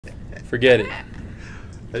Forget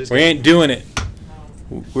it. We ain't doing it.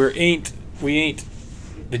 We ain't.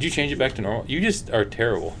 Did you change it back to normal? You just are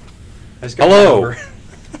terrible. Hello.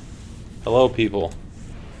 Hello, people.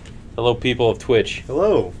 Hello, people of Twitch.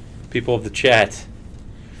 Hello. People of the chat.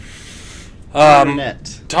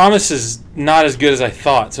 Internet. Thomas is not as good as I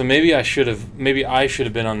thought, so maybe I should have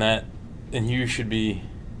been on that, and you should be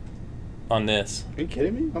on this. Are you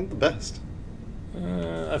kidding me? I'm the best.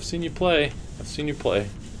 I've seen you play.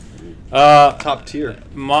 Top tier.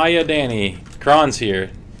 Maya, Danny, Kron's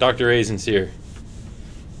here. Dr. Raisin's here.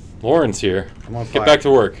 Lauren's here. I'm on Get fire. back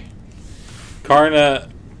to work.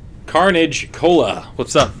 Carnage Cola.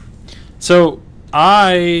 What's up? So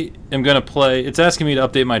I am gonna play. It's asking me to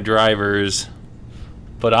update my drivers,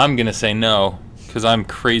 but I'm gonna say no because I'm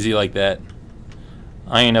crazy like that.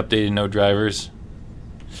 I ain't updated no drivers.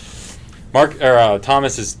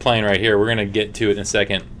 Thomas is playing right here. We're gonna get to it in a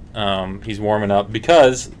second. He's warming up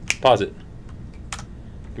because pause it.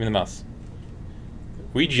 Give me the mouse.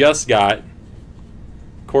 We just got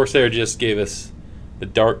Corsair just gave us the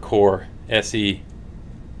Dark Core SE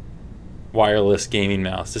wireless gaming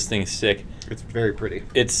mouse. This thing is sick. It's very pretty.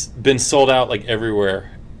 It's been sold out like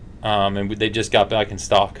everywhere, and they just got back in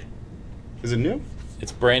stock. Is it new?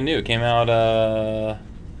 It's brand new. It came out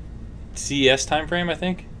CES time frame, I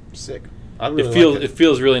think. Sick. I really it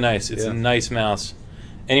feels really nice. It's a nice mouse.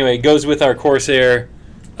 Anyway, it goes with our Corsair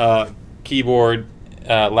keyboard,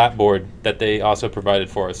 lap board that they also provided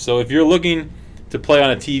for us. So if you're looking to play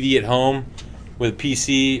on a TV at home with a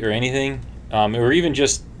PC or anything, or even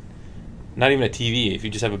just not even a TV, if you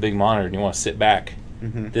just have a big monitor and you want to sit back,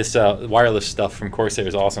 this wireless stuff from Corsair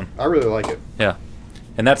is awesome. I really like it. Yeah,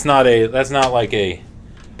 and that's not like a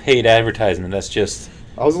paid advertisement. That's just.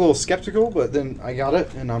 I was a little skeptical, but then I got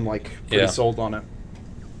it, and I'm like pretty sold on it.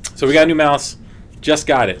 So we got a new mouse. Just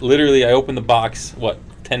got it. Literally, I opened the box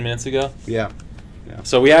 10 minutes ago. Yeah.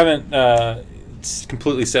 So we haven't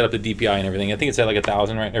completely set up the DPI and everything. I think it's at like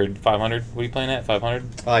 1,000, right, or 500. What are you playing at?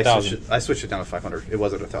 500? I switched it down to 500. It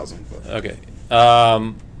was at 1,000. Okay.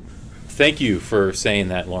 Thank you for saying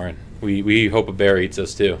that, Lauren. We hope a bear eats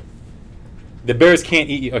us too. The bears can't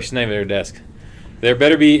eat you. Oh, she's not even at her desk. There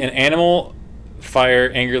better be an animal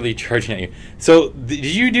fire angrily charging at you. So did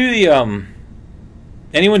you do the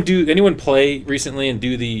anyone play recently and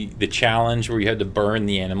do the challenge where you had to burn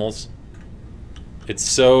the animals? It's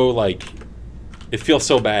so like it feels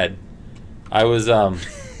so bad. I was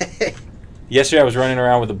yesterday I was running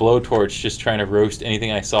around with a blowtorch just trying to roast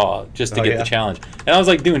anything I saw just to get the challenge. And I was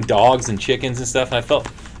like doing dogs and chickens and stuff, and I felt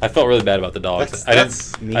really bad about the dogs. I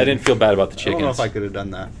didn't feel bad about the chickens. I don't know if I could have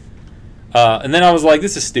done that. And then I was like,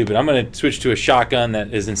 this is stupid. I'm going to switch to a shotgun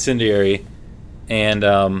that is incendiary. And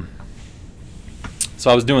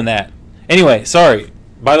so I was doing that. Anyway, sorry.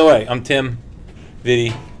 By the way, I'm Tim,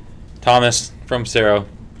 Viddy, Thomas from Cerro.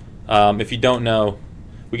 If you don't know,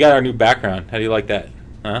 we got our new background. How do you like that?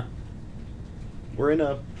 Huh? We're in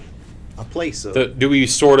a place. Do we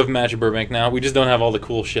sort of match a Burbank now? We just don't have all the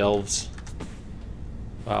cool shelves.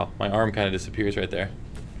 Wow, my arm kind of disappears right there.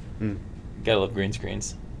 Gotta love green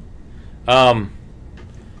screens.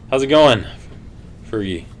 How's it going,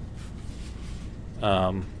 Fergie?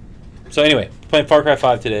 So anyway, playing Far Cry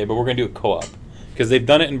 5 today, but we're going to do it co-op. Because they've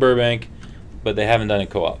done it in Burbank, but they haven't done it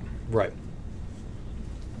co-op. Right.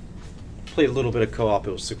 Played a little bit of co-op.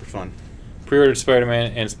 It was super fun. Pre-ordered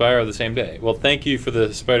Spider-Man and Spyro the same day. Well, thank you for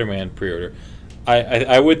the Spider-Man pre-order.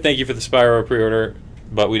 I would thank you for the Spyro pre-order,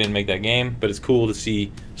 but we didn't make that game. But it's cool to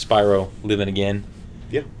see Spyro living again.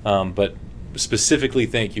 Yeah. But specifically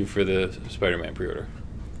thank you for the Spider-Man pre-order.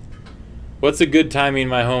 What's the good timing?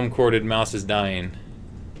 My home corded mouse is dying.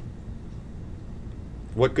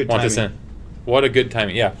 What good timing? What a good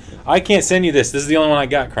timing. Yeah. I can't send you this. This is the only one I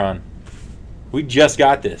got, Kron. We just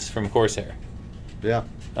got this from Corsair. Yeah.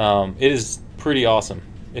 It is pretty awesome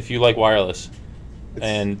if you like wireless.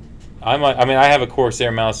 And I have a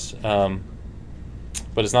Corsair mouse, but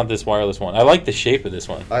it's not this wireless one. I like the shape of this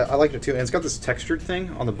one. I like it too. And it's got this textured thing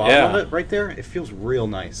on the bottom of it right there. It feels real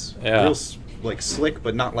nice. Yeah. Real like slick,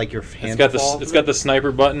 but not like your hand. It's got the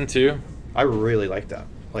sniper button too. I really like that.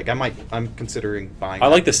 Like I'm considering buying. I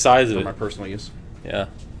like the size of it for my personal use. Yeah,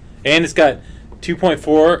 and it's got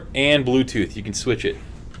 2.4 and Bluetooth. You can switch it,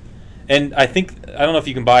 and I don't know if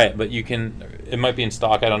you can buy it, but you can. It might be in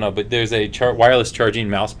stock. I don't know, but there's a wireless charging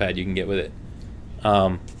mouse pad you can get with it.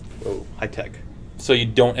 Oh, high tech. So you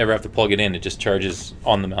don't ever have to plug it in. It just charges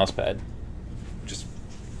on the mouse pad.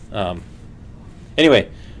 Anyway,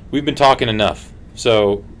 we've been talking enough.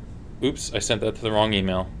 So, oops, I sent that to the wrong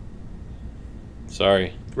email.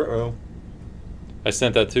 Sorry. Uh-oh. I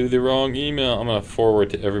sent that to the wrong email. I'm going to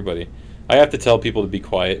forward to everybody. I have to tell people to be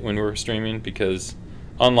quiet when we're streaming because,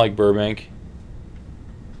 unlike Burbank,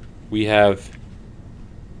 we have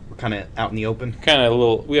We're kind of out in the open.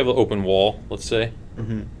 we have an open wall, let's say.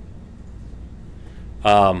 Mm-hmm.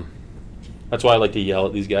 That's why I like to yell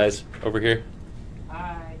at these guys over here.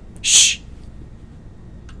 Hi. Shh.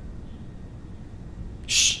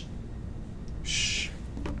 Shh. Shh.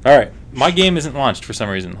 All right, my game isn't launched for some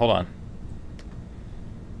reason. Hold on.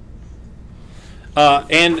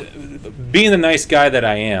 And being the nice guy that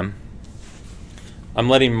I am, I'm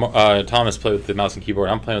letting Thomas play with the mouse and keyboard.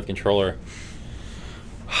 I'm playing with controller.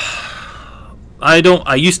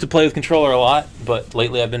 I used to play with controller a lot, but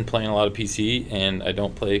lately I've been playing a lot of PC, and I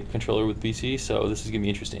don't play controller with PC, so this is gonna be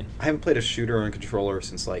interesting. I haven't played a shooter on controller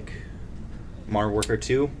since like Modern Warfare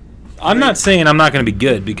 2. I'm not saying I'm not gonna be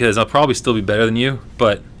good because I'll probably still be better than you,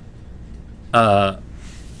 but yeah.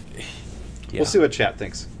 We'll see what chat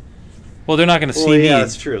thinks. Well, they're not gonna see Well, me. yeah,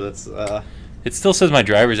 that's true. That's It still says my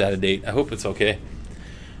driver's out of date. I hope it's okay.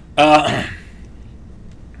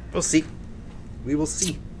 we'll see. We will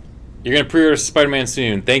see. You're going to pre-order Spider-Man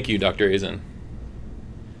soon. Thank you, Dr. Azen.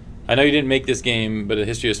 I know you didn't make this game, but a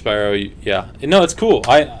history of Spyro, yeah. No, it's cool.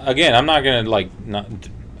 I'm not going to,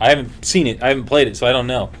 I haven't seen it. I haven't played it, so I don't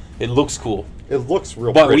know. It looks cool. It looks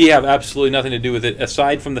real But pretty. we have absolutely nothing to do with it,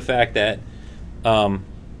 aside from the fact that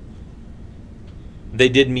they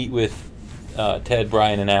did meet with Ted,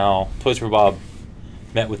 Brian, and Al. Toys for Bob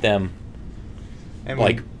met with them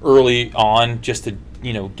early on just to,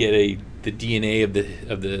 get the DNA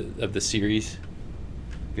of the series.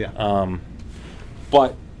 Yeah.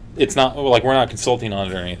 But it's not like we're not consulting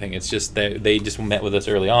on it or anything. It's just that they just met with us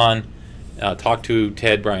early on, talked to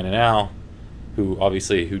Ted, Brian, and Al, who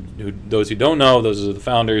obviously who those who don't know, those are the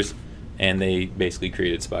founders, and they basically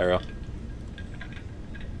created Spyro.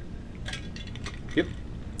 Yep.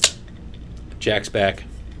 Jack's back.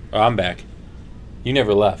 Or I'm back. You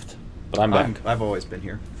never left, but I'm back. I've always been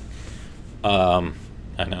here. I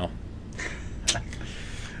know.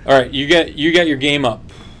 All right, you got your game up.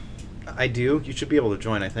 I do. You should be able to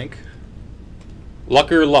join, I think.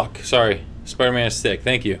 Luck. Sorry. Spider-Man is sick.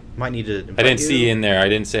 Thank you. Might need to invite I didn't see you in there. I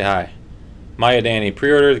didn't say hi. Maya Danny,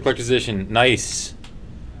 pre-order the collector's edition. Nice.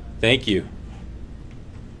 Thank you.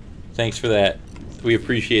 Thanks for that. We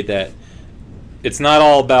appreciate that. It's not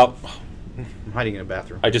all about... I'm hiding in a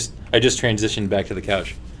bathroom. I just transitioned back to the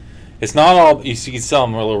couch. It's not all... You can tell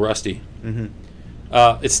I'm a little rusty. Mm-hmm.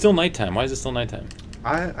 It's still nighttime. Why is it still nighttime?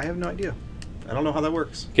 I have no idea. I don't know how that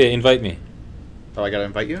works. Okay, invite me. Oh, I gotta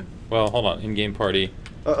invite you? Well, hold on. In-game party.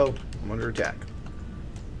 Uh-oh. I'm under attack.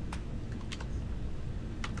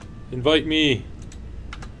 Invite me.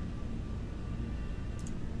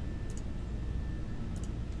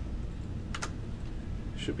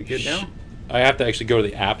 Should be good now? I have to actually go to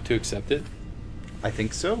the app to accept it. I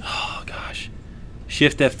think so. Oh, gosh.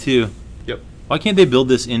 Shift F2. Yep. Why can't they build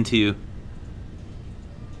this into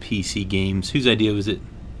PC games? Whose idea was it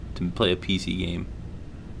to play a PC game?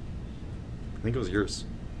 I think it was yours.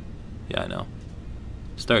 Yeah, I know.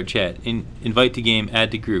 Start chat. Invite to game.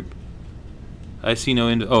 Add to group. I see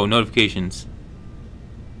no notifications.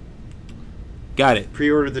 Got it.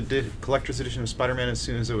 Pre-order the collector's edition of Spider-Man as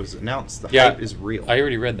soon as it was announced. The Yeah, hype is real. I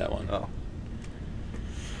already read that one. Oh.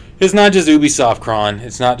 It's not just Ubisoft, Kron.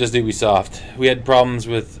 It's not just Ubisoft. We had problems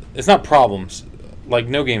with... It's not problems. Like,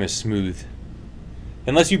 no game is smooth.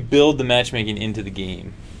 Unless you build the matchmaking into the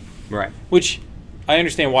game. Right. Which, I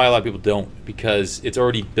understand why a lot of people don't. Because it's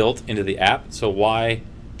already built into the app. So why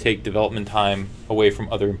take development time away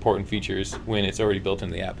from other important features when it's already built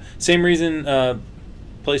into the app? Same reason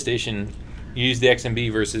PlayStation used the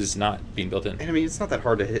XMB versus not being built in. And I mean, it's not that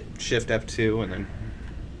hard to hit Shift F2 and then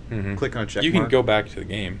click on a check You can mark. go back to the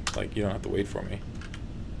game. Like, you don't have to wait for me.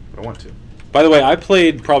 But I want to. By the way, I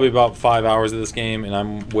played probably about 5 hours of this game, and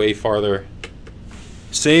I'm way farther.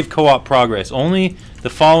 Save co-op progress. Only the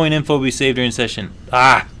following info will be saved during session.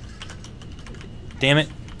 Ah! Damn it.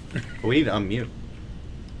 But we need to unmute.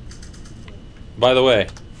 By the way,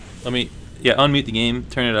 unmute the game,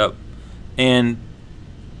 turn it up, and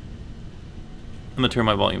I'm going to turn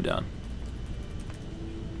my volume down.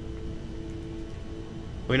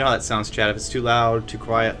 We know how that sounds, chat. If it's too loud, too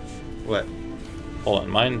quiet, what? Hold on,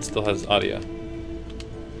 mine still has audio.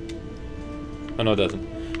 Oh, no, it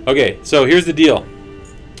doesn't. Okay, so here's the deal.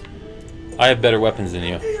 I have better weapons than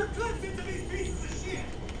you.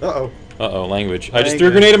 Uh-oh. Uh-oh, language. I just threw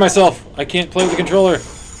a grenade at myself. I can't play with the controller.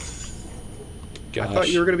 Gosh. I thought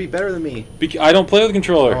you were going to be better than me. I don't play with the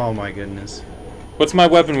controller. Oh, my goodness. What's my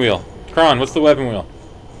weapon wheel? Kron, what's the weapon wheel?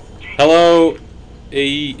 Hello,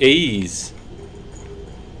 AEs.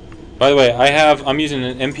 By the way, I'm using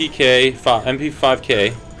an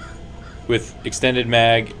MP5K with extended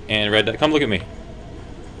mag and red dot. Come look at me.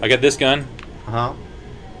 I got this gun. Uh-huh.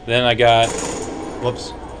 Then I got...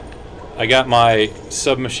 Whoops. I got my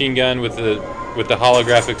submachine gun with the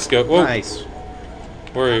holographic scope. Whoa. Nice.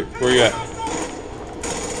 Where you at?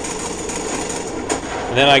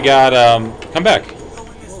 And then I got come back.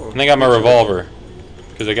 And I got my revolver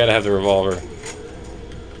because I gotta have the revolver.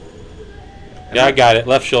 Yeah, I got it.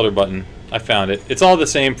 Left shoulder button. I found it. It's all the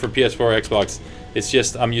same for PS4 or Xbox. It's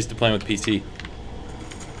just I'm used to playing with PC.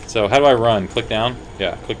 So how do I run? Click down?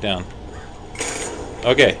 Yeah, click down.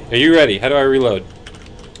 Okay, are you ready? How do I reload?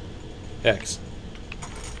 X.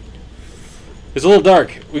 It's a little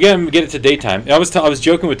dark. We gotta get it to daytime. I was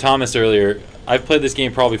joking with Thomas earlier. I've played this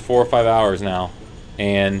game probably 4 or 5 hours now,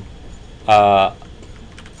 and I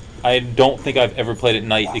don't think I've ever played at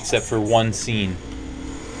night except for one scene.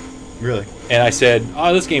 Really? And I said,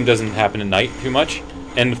 "Oh, this game doesn't happen at night too much."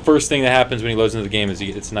 And the first thing that happens when he loads into the game is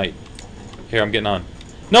it's night. Here, I'm getting on.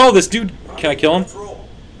 No, this dude. Can I kill him?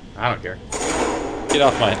 I don't care. Get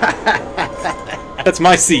off my. That's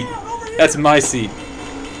my seat. That's my seat.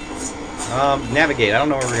 Navigate. I don't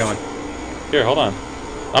know where we're going. Here, hold on.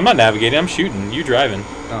 I'm not navigating. I'm shooting. You driving.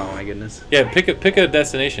 Oh my goodness. Yeah, pick a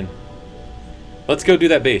destination. Let's go do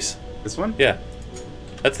that base. This one? Yeah.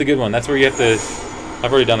 That's the good one. That's where you have to...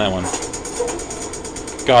 I've already done that one.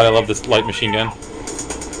 God, I love this light machine gun.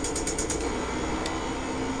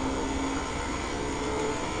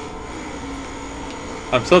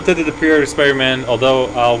 I'm so tempted to pre-order Spider-Man, although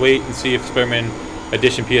I'll wait and see if Spider-Man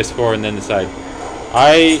Edition PS4 and then decide.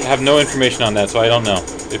 I have no information on that, so I don't know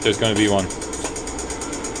if there's going to be one.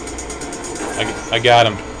 I got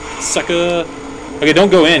him. Sucker! Okay, don't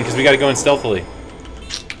go in, because we got to go in stealthily.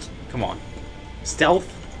 Come on. Stealth?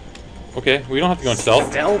 Okay, we don't have to go in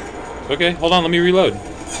stealth. Stealth? Okay, hold on, let me reload.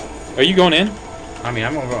 Are you going in? I mean,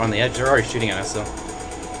 I'm over on the edge. They're already shooting at us, so...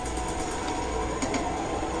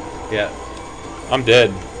 Yeah. I'm dead.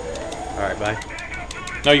 Alright, bye.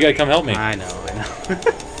 No, you gotta come help me. I know.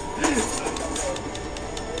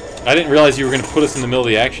 I didn't realize you were gonna put us in the middle of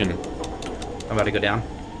the action. I'm about to go down.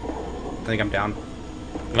 I think I'm down.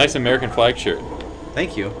 Nice American flag shirt.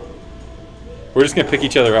 Thank you. We're just gonna pick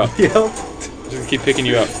each other up. Yep. Just gonna keep picking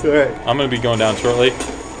you up. Alright. I'm gonna be going down shortly.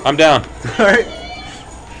 I'm down. Alright.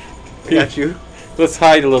 I got you. Let's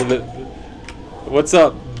hide a little bit. What's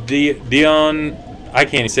up, Dion? I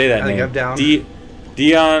can't even say that name. I think I'm down.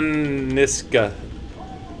 Dioniska.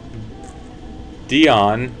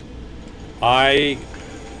 Dion. I.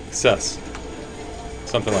 Sus.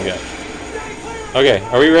 Something like that. Okay,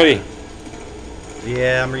 are we ready?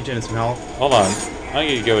 Yeah, I'm regenerating some health. Hold on. I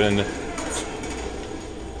need to go into...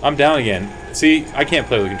 I'm down again. See, I can't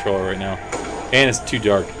play with the controller right now. And it's too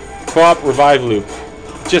dark. Co-op revive loop.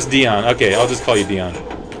 Just Dion. Okay, I'll just call you Dion.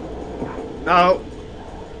 Oh.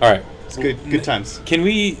 Alright. It's good. Good times. Can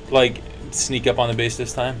we, like, sneak up on the base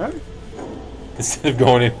this time? Right. Instead of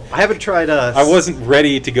going in... I haven't tried, I wasn't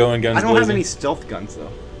ready to go in guns I don't blazing. have any stealth guns,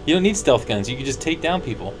 though. You don't need stealth guns. You can just take down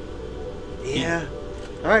people. Yeah.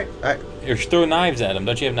 Alright, alright. Or just throw knives at them.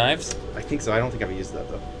 Don't you have knives? I think so. I don't think I've used that,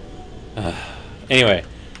 though. Anyway,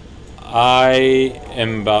 I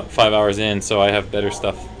am about 5 hours in, so I have better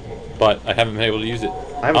stuff. But I haven't been able to use it.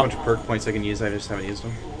 I have a bunch of perk points I can use. I just haven't used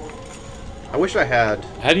them. I wish I had.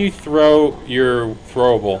 How do you throw your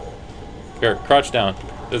throwable? Here, crouch down.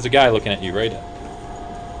 There's a guy looking at you, right?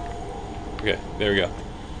 Okay, there we go.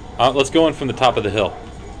 Let's go in from the top of the hill.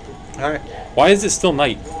 Alright. Why is it still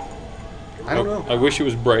night? I don't know. I wish it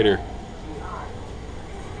was brighter.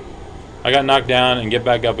 I got knocked down and get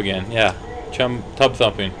back up again. Yeah, tub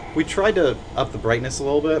thumping. We tried to up the brightness a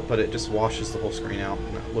little bit, but it just washes the whole screen out,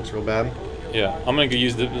 and it looks real bad. Yeah, I'm gonna go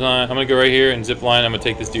use zip line. I'm gonna go right here and zip line. I'm gonna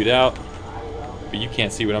take this dude out, but you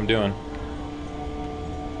can't see what I'm doing.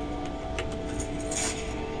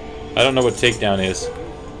 I don't know what takedown is.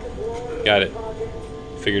 Got it.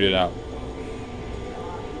 Figured it out.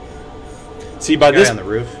 See, by on the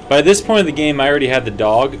roof. by this point of the game, I already had the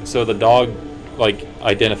dog, so the dog, like,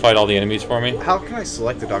 identified all the enemies for me. How can I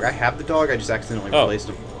select the dog? I have the dog. I just accidentally replaced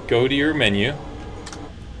him. Go to your menu.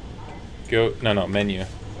 No, menu.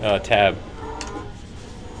 Tab.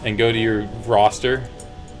 And go to your roster.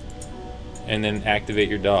 And then activate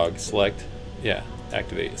your dog. Select. Yeah,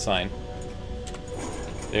 activate. Sign.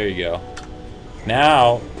 There you go.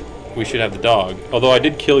 Now, we should have the dog. Although I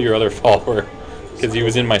did kill your other follower. Because he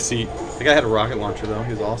was in my seat. The guy had a rocket launcher, though.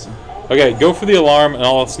 He was awesome. Okay, go for the alarm, and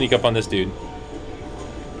I'll sneak up on this dude.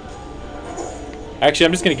 Actually,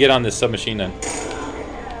 I'm just going to get on this submachine then.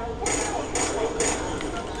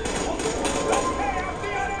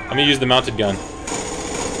 I'm going to use the mounted gun.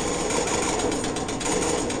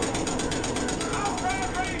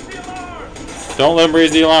 Don't let him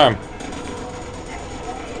raise the alarm.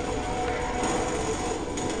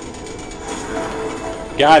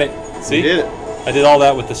 Got it. See? You did it. I did all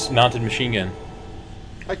that with this mounted machine gun.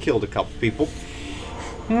 I killed a couple people.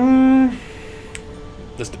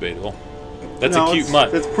 That's debatable. That's No, a cute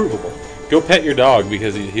mutt. That's provable. Go pet your dog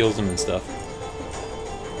because he heals them and stuff.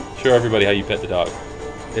 Show everybody how you pet the dog.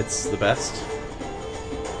 It's the best.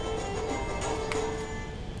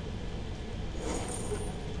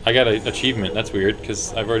 I got an achievement. That's weird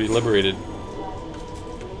because I've already liberated.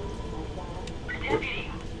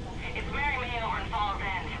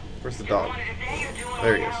 Where's the dog?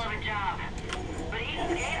 There he is.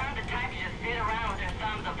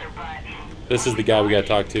 This is the guy we gotta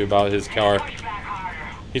talk to about his car.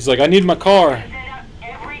 He's like, I need my car.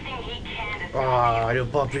 Ah, little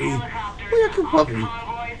puppy. Little puppy.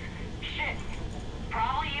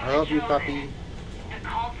 I love you, puppy.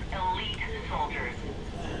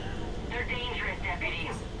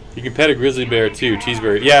 You can pet a grizzly bear too,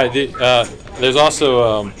 cheeseberry. Yeah, there's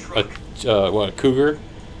also a cougar,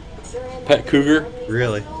 pet cougar.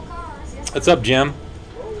 Really? What's up, Jim?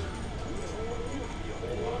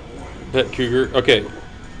 Pet cougar. Okay,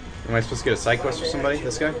 Am I supposed to get a side quest for somebody?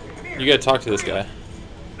 This guy? you gotta talk to this guy.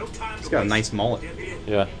 He's got a nice mullet.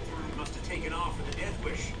 Yeah, Must have taken off with the death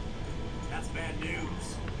wish. That's bad news.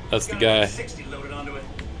 that's the guy. 60 loaded onto it.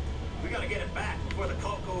 We gotta get it back before the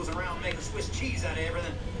cult goes around making Swiss cheese out of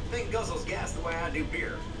everything. Thing guzzles gas the way I do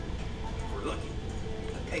beer. If we're lucky,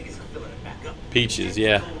 the pig is filling it back up. Peaches,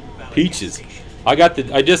 yeah, peaches.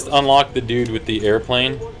 I just unlocked the dude with the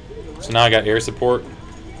airplane, so now I got air support.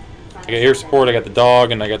 I got air support. I got the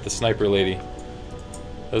dog, and I got the sniper lady.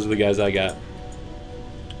 Those are the guys I got.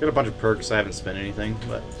 Got a bunch of perks. I haven't spent anything,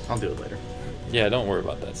 but I'll do it later. Yeah, don't worry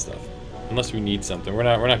about that stuff. Unless we need something, we're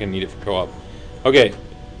not gonna need it for co-op. Okay,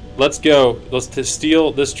 let's go. Let's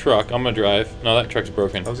steal this truck. I'm gonna drive. No, that truck's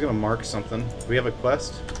broken. I was gonna mark something. Do we have a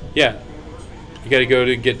quest? Yeah, you gotta go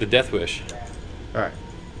to get the death wish. All right,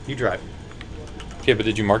 you drive. Okay, but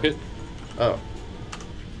did you mark it? Oh.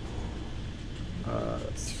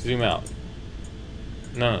 Zoom out.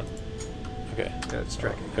 No. Okay. Yeah, it's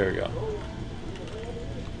tracking. There we go.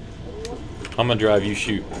 I'm gonna drive. You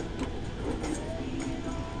shoot.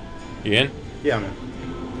 You in? Yeah, I'm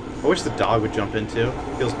in. I wish the dog would jump in too.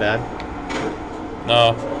 Feels bad.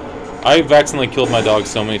 No. I've accidentally killed my dog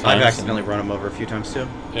so many times. I've accidentally run him over a few times too.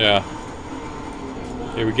 Yeah.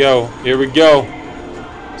 Here we go. Here we go.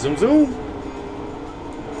 Zoom, zoom.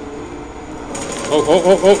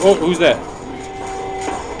 Oh, who's that?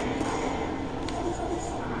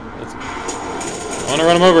 I want to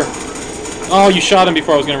run him over. Oh, you shot him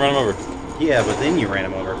before I was going to run him over. Yeah, but then you ran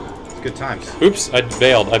him over. It's good times. Oops, I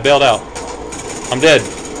bailed. I bailed out. I'm dead.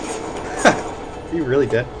 You really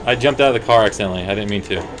did? I jumped out of the car accidentally. I didn't mean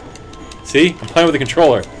to. See? I'm playing with the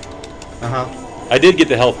controller. Uh-huh. I did get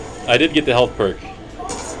the health. I did get the health perk.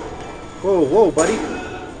 Whoa, whoa, buddy.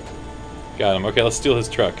 Got him. Okay, let's steal his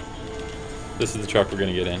truck. This is the truck we're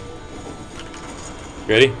going to get in.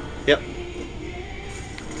 Ready? Yep.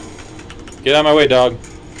 Get out of my way, dog.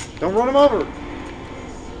 Don't run him over.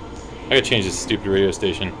 I gotta change this stupid radio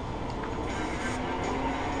station.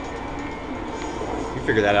 You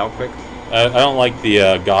figure that out quick. I don't like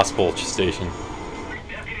the gospel station.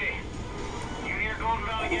 Deputy, you hear Golden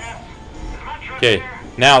Valley Gas? Is my truck Okay, there?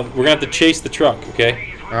 now we're gonna have to chase the truck,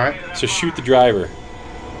 okay? All right. So shoot the driver.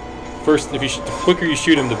 First, if you the quicker you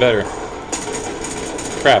shoot him, the better.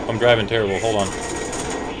 Crap, I'm driving terrible. Hold on.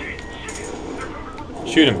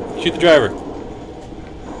 Shoot him. Shoot the driver.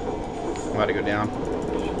 I'm about to go down.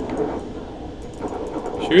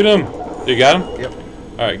 Shoot him. You got him? Yep.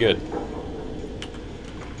 All right, good.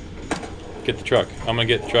 Get the truck. I'm gonna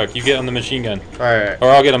get the truck. You get on the machine gun, All right. or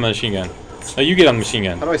I'll get on the machine gun. No, you get on the machine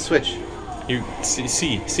gun. How do I switch? You see. You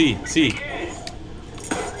get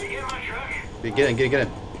my truck? Get in, get in.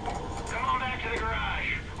 Come on back to the garage.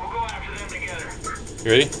 We'll go after them together.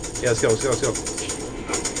 You ready? Yeah, let's go, let's go, let's go.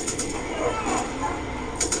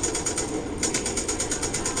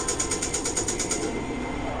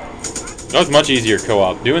 That was much easier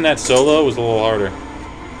co-op. Doing that solo was a little harder.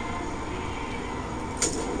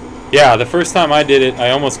 Yeah, the first time I did it,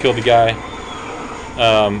 I almost killed the guy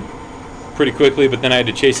pretty quickly, but then I had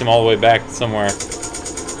to chase him all the way back somewhere.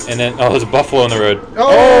 And then, oh, there's a buffalo on the road.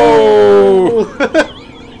 Oh!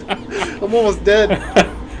 I'm almost dead.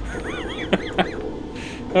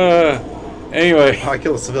 Anyway, Oh, I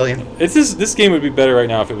killed a civilian. this game would be better right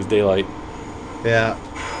now if it was daylight. Yeah.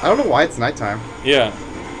 I don't know why it's nighttime. Yeah.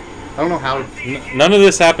 I don't know how. None of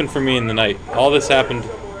this happened for me in the night. All this happened.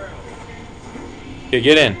 Okay,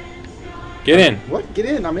 get in. Get in. What? Get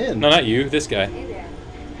in. I'm in. No, not you. This guy.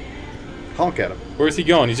 Honk at him. Where's he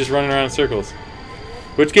going? He's just running around in circles.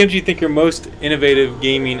 Which games do you think are most innovative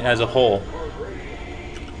gaming as a whole?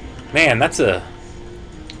 Man, that's a...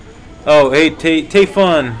 Oh, hey, Tay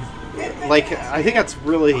Fun. Like, I think that's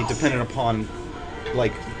really dependent upon,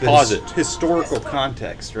 like, the Pause it. historical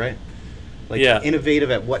context, right? Like, Yeah. innovative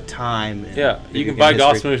at what time? in Yeah, you video can game buy history.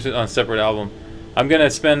 Golf Moves on a separate album. I'm going to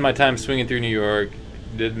spend my time swinging through New York.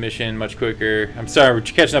 Did mission much quicker. I'm sorry, we're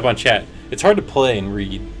catching up on chat. It's hard to play and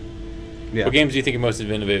read. Yeah. What games do you think are most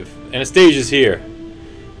innovative? Anastasia is here.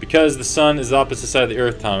 Because the sun is the opposite side of the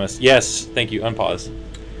earth, Thomas. Yes, thank you. Unpause.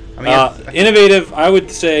 I mean, Innovative, I would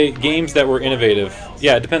say games that were innovative.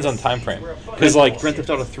 Yeah, it depends on time frame. Because like Grand Theft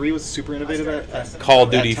Auto 3 was super innovative at Call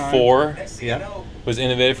of that Duty time. 4 Yeah. was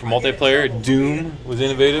innovative for multiplayer. Doom was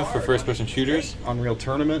innovative for first-person shooters. Unreal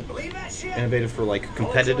Tournament, innovative for like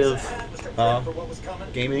competitive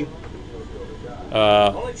gaming.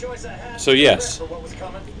 So yes.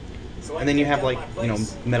 And then you have like, you know,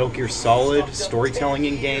 Metal Gear Solid, storytelling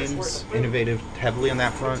in games, innovative heavily on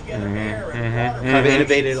that front. Kind of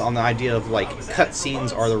innovated on the idea of like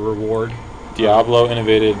cutscenes are the reward. Diablo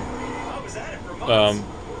innovated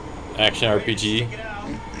action RPG.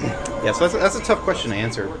 Yeah, so that's a tough question to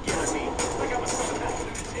answer.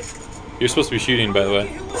 You're supposed to be shooting, by the way.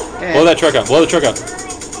 Eh. Blow that truck up. Blow the truck up.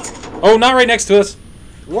 Oh, not right next to us.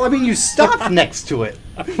 Well, I mean, you stopped next to it.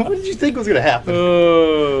 What did you think was gonna happen?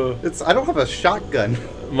 I don't have a shotgun.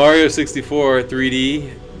 Mario 64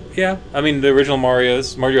 3D. Yeah, I mean the original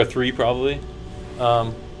Mario's. Mario 3 probably.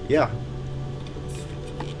 Yeah.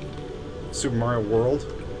 Super Mario World.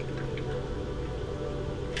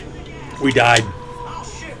 We died.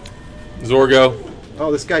 Zorgo.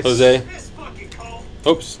 Oh, this guy's Jose.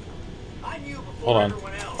 Oops. Hold on.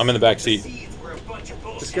 I'm in the back seat.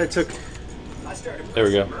 This guy took. There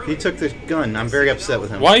we go. He took the gun. I'm very upset with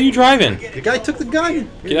him. Why are you driving? The guy took the gun.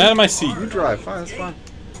 Get out of my seat. You drive. Fine. That's fine.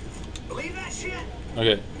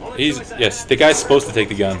 Okay. Yes, the guy's supposed to take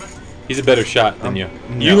the gun. He's a better shot than you.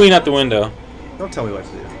 no. You lean out the window. Don't tell me what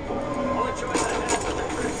to do.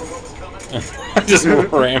 I just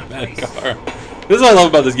rammed that car. This is what I love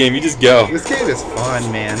about this game. You just go. This game is fun,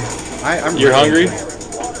 man. I'm You're really hungry? enjoying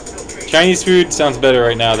it. Chinese food sounds better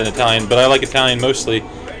right now than Italian, but I like Italian mostly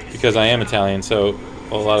because I am Italian, so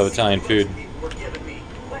a lot of Italian food.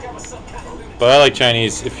 But I like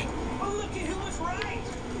Chinese. If did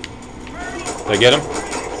I get him?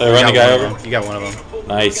 Did I run the guy over? You got one of them.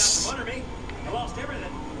 Nice.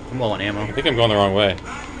 I'm low on ammo. I think I'm going the wrong way.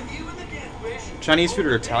 Chinese food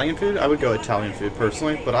or Italian food? I would go Italian food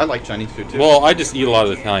personally, but I like Chinese food too. Well, I just eat a lot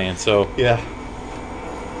of Italian, so yeah.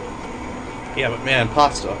 Yeah, but man,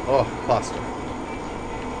 pasta. Oh, pasta.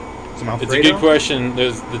 Some Alfredo. it's a good question.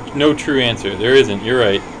 There's no true answer. There isn't. You're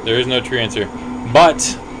right. There is no true answer. But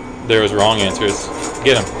there is wrong answers.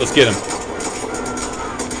 Get him. Let's get him.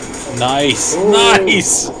 Nice. Ooh.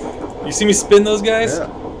 Nice. You see me spin those guys? Yeah.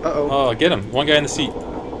 Uh-oh. Oh, get him. One guy in the seat.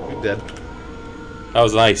 You're dead. That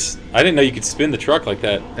was nice. I didn't know you could spin the truck like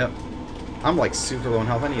that. Yep. I'm like super low on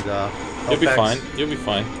health. I need You'll be health fine. packs. You'll be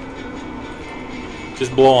fine.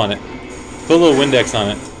 Just blow on it. Put a little Windex on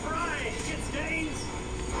it.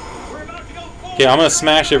 Okay, I'm gonna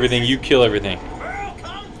smash everything. You kill everything.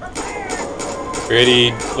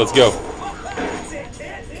 Ready? Let's go.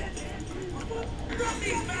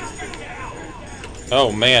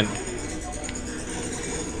 Oh man,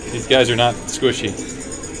 these guys are not squishy.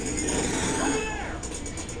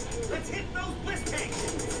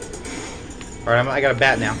 Alright, I got a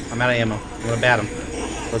bat now. I'm out of ammo. I'm gonna bat him.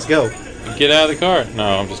 Let's go. Get out of the car.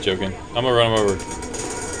 No, I'm just joking. I'm gonna run him over.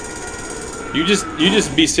 You just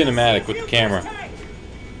be cinematic with the camera.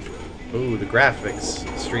 Ooh, the graphics.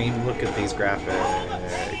 Stream, look at these graphics.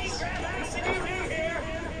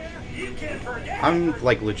 I'm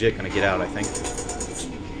like legit gonna get out, I think.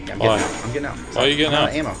 Yeah, Why? I'm getting out. Why are you getting I'm out?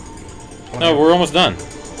 of ammo. No, we're almost done.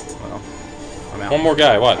 Well, I'm out. One more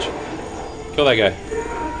guy. Watch. Kill that guy.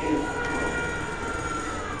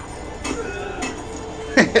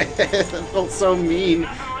 That felt so mean.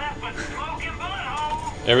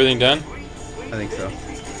 Everything done? I think so.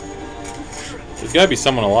 There's gotta be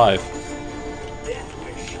someone alive.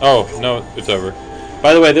 Oh, no, it's over.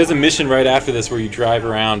 By the way, there's a mission right after this where you drive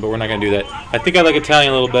around, but we're not gonna do that. I think I like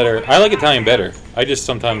Italian a little better. I like Italian better. I just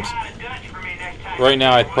sometimes... Right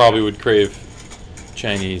now, I probably would crave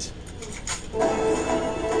Chinese.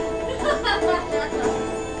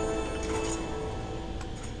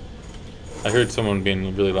 I heard someone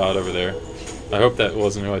being really loud over there. I hope that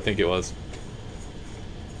wasn't who I think it was.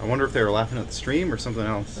 I wonder if they were laughing at the stream or something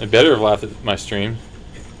else. I better have laughed at my stream.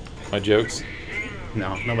 My jokes.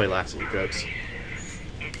 No, nobody laughs at your jokes.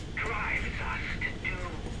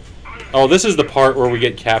 Oh, this is the part where we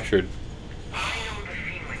get captured.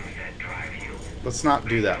 Let's not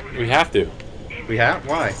do that. We have to. We have?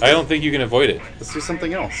 Why? I don't think you can avoid it. Let's do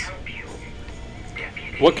something else.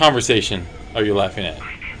 What conversation are you laughing at,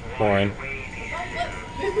 Lauren?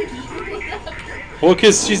 Well,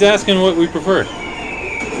 because she's asking what we prefer.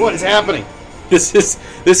 What is happening? This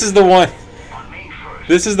is the one.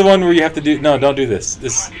 This is the one where you have to do. No, don't do this.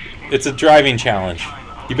 It's a driving challenge.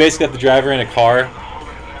 You basically have to drive her in a car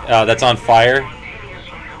that's on fire,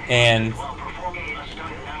 and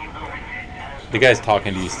the guy's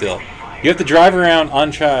talking to you still. You have to drive around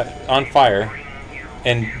on fire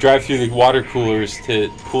and drive through the water coolers to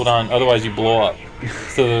cool down. Otherwise, you blow up.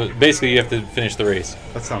 So basically, you have to finish the race.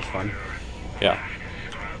 That sounds fun. Yeah.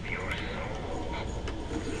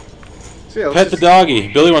 So yeah, Pet the doggy.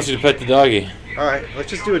 Billy wants you to pet the doggy. All right, let's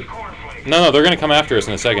just do it. No, they're gonna come after us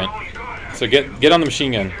in a second. So get on the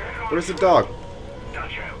machine gun. Where's the dog?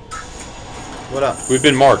 What up? We've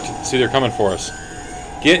been marked. See, they're coming for us.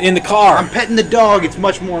 Get in the car. I'm petting the dog. It's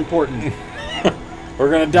much more important. We're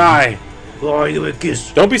gonna die.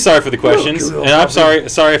 Don't be sorry for the questions. And I'm sorry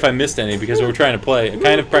if I missed any because we were trying to play.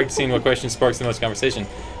 Kind of practicing what question sparks the most conversation.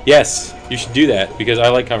 Yes, you should do that because I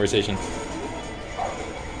like conversation.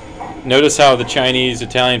 Notice how the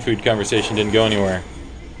Chinese-Italian food conversation didn't go anywhere.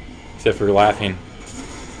 Except for laughing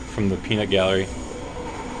from the peanut gallery.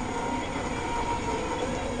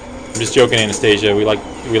 I'm just joking, Anastasia. We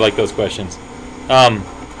like those questions.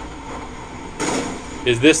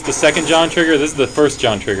 Is this the second John trigger? This is the first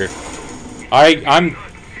John trigger. I'm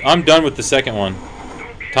done with the second one.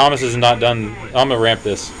 Thomas is not done. I'm gonna ramp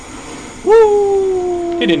this.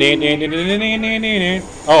 Woo! Oh, I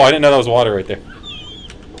didn't know that was water right there.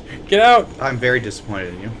 Get out! I'm very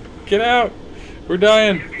disappointed in you. Get out! We're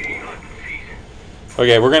dying.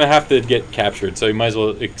 Okay, we're gonna have to get captured, so you might as well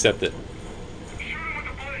accept it.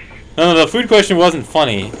 No, the food question wasn't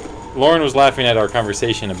funny. Lauren was laughing at our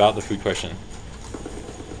conversation about the food question.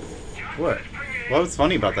 What? What was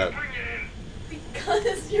funny about that?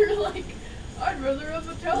 Because you're like, I'd rather have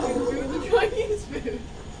Italian food than Chinese food.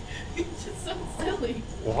 It's just so silly.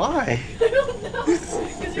 Why? I don't know.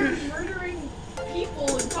 Because you're murdering people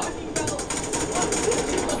and talking about what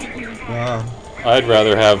food you like. I'd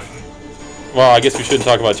rather have... Well, I guess we shouldn't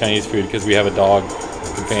talk about Chinese food because we have a dog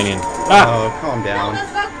companion. Ah! Oh, calm down. No,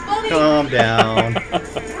 that's not funny. Calm down.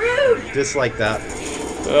 Rude. Just like that.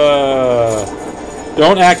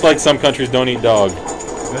 Don't act like some countries don't eat dog.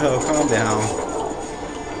 Oh, calm down.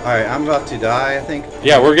 Alright, I'm about to die, I think.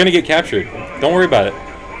 Yeah, we're gonna get captured. Don't worry about it.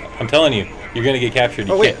 I'm telling you, you're gonna get captured.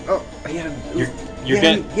 You Oh, wait. can't. Oh, he had a, You're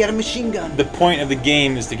he had a machine gun. The point of the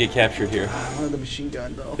game is to get captured here. I wanted the machine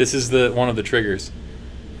gun, though. This is one of the triggers.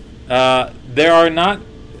 There are not.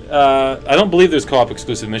 I don't believe there's co-op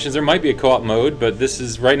exclusive missions. There might be a co-op mode, but this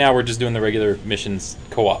is right now we're just doing the regular missions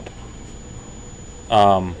co-op.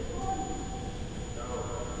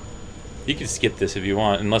 You can skip this if you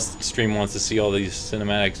want, unless the stream wants to see all these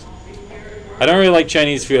cinematics. I don't really like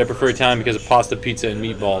Chinese food. I prefer Italian because of pasta, pizza, and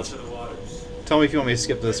meatballs. Tell me if you want me to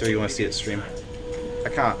skip this or you want to see it stream. I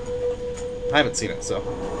can't. I haven't seen it, so.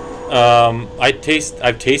 I've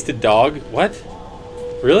tasted dog. What?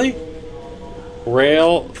 Really?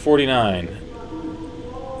 Rail 49.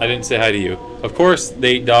 I didn't say hi to you. Of course,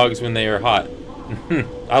 they eat dogs when they are hot.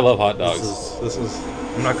 I love hot dogs. This is.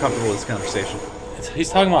 I'm not comfortable with this conversation.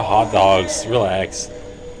 He's talking about hot dogs. Relax.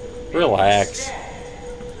 Relax.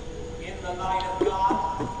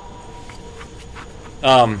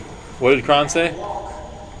 What did Kron say?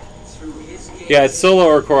 Yeah, it's solo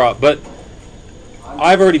or co-op, but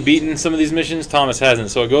I've already beaten some of these missions. Thomas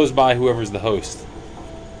hasn't, so it goes by whoever's the host.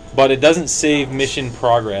 But it doesn't save mission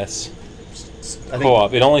progress.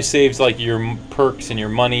 Co-op. It only saves like your perks and your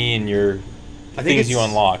money and your things you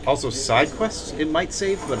unlock. Also, side quests it might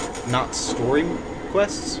save, but not story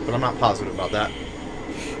quests. But I'm not positive about that.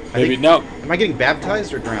 Maybe no. Am I getting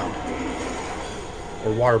baptized or drowned?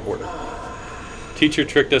 Or waterboarded? Teacher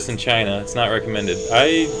tricked us in China. It's not recommended.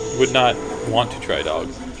 I would not want to try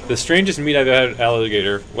dogs. The strangest meat I've had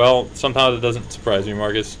alligator. Well, sometimes it doesn't surprise me,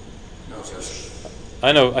 Marcus.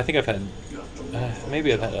 I know. I think I've had.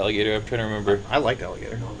 Maybe I've had alligator. I'm trying to remember. I liked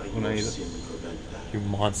alligator when I ate it. You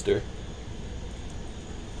monster.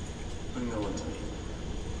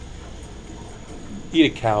 Eat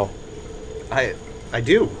a cow. I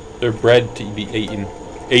do. They're bred to be eaten.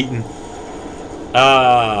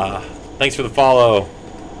 Thanks for the follow.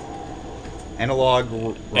 Analog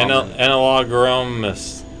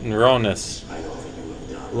Romus.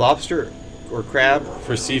 Lobster or crab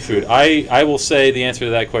For seafood. I will say the answer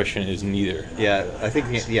to that question is neither. Yeah, I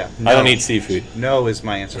think no. I don't eat seafood. No is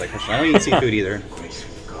my answer to that question. I don't eat seafood either.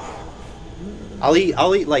 I'll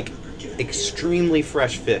eat like extremely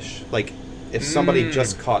fresh fish. Like if somebody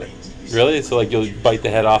just caught it. Really? So like you'll bite the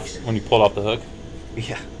head off when you pull it off the hook?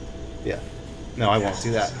 Yeah. Yeah. No, I won't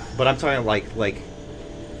do that. But I'm talking like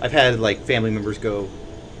I've had like family members go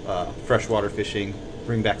freshwater fishing,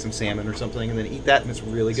 bring back some salmon or something, and then eat that, and it's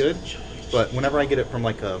really good. But whenever I get it from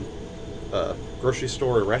like a grocery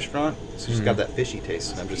store or restaurant, it's just got that fishy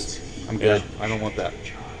taste, and I'm good. I don't want that.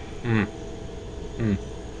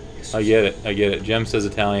 I get it. Jem says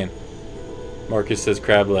Italian. Marcus says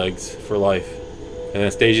crab legs for life. And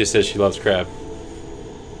Anastasia says she loves crab.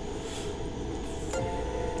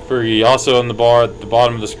 Fergie, also on the bar at the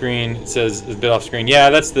bottom of the screen, it says it's a bit off screen. Yeah,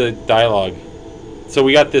 that's the dialogue. So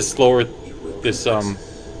we got this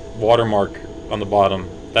watermark on the bottom.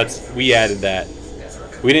 We added that.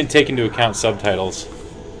 We didn't take into account subtitles.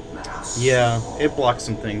 Yeah, it blocks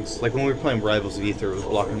some things. Like when we were playing Rivals of Ether, it was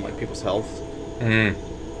blocking like people's health.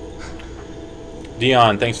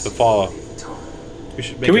 Dion, thanks for the follow.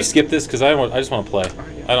 Can we skip this? Because I just want to play.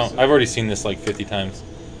 I've already seen this like 50 times.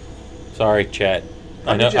 Sorry, chat.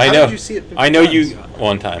 How did you see it 50 I know times? you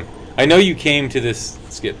one time. I know you came to this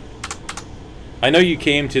skip. I know you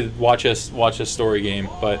came to watch a story game,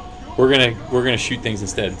 but we're gonna shoot things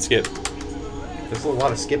instead. Skip. There's a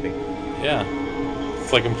lot of skipping. Yeah.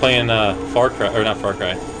 It's like I'm playing Far Cry, or not Far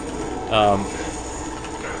Cry.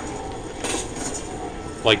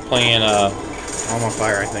 Like playing I'm on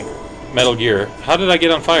fire, I think. Metal Gear. How did I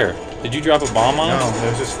get on fire? Did you drop a bomb on us? No, there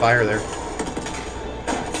was just fire there.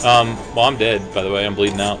 Well, I'm dead, by the way. I'm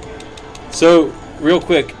bleeding out. So, real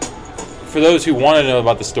quick, for those who want to know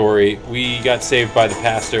about the story, we got saved by the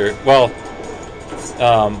pastor. Well,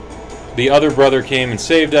 the other brother came and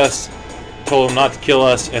saved us, told him not to kill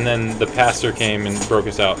us, and then the pastor came and broke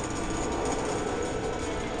us out.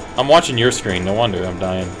 I'm watching your screen. No wonder I'm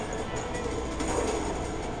dying.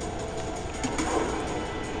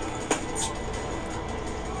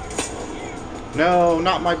 No,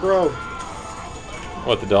 not my bro.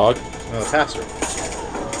 What, the dog? No, the pastor.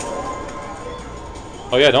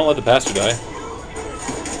 Oh yeah, don't let the pastor die.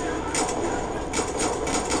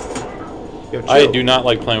 Yo, I chill. do not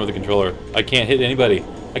like playing with a controller. I can't hit anybody.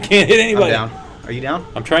 I can't hit anybody. I'm down. Are you down?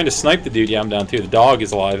 I'm trying to snipe the dude. Yeah, I'm down too. The dog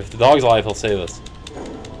is alive. If the dog's alive, he'll save us.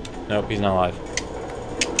 Nope, he's not alive.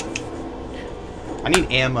 I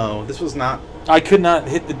need ammo. This was not... I could not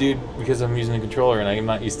hit the dude because I'm using a controller and I'm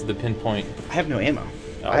not used to the pinpoint. I have no ammo.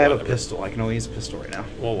 Oh, I have whatever. a pistol. I can only use a pistol right now.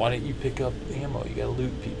 Well, why don't you pick up ammo? You gotta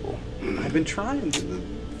loot people. I've been trying.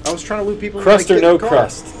 I was trying to loot people. Crust when or I get no in the car.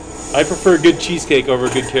 crust? I prefer good cheesecake over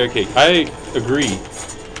good carrot cake. I agree.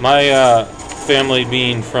 My family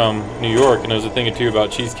being from New York knows a thing or two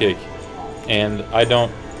about cheesecake. And I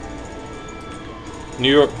don't...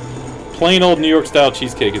 Plain old New York style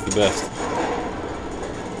cheesecake is the best.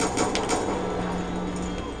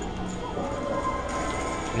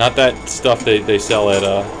 Not that stuff they sell at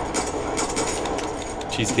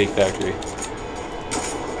Cheesecake Factory.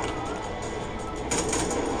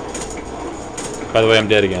 By the way, I'm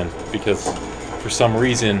dead again because for some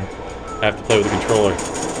reason I have to play with a controller.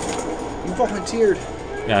 You volunteered.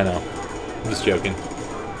 Yeah, I know. I'm just joking.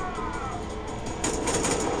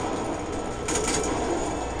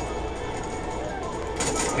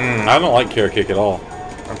 I don't like carrot cake at all.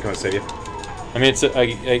 I'm going to save you. I mean,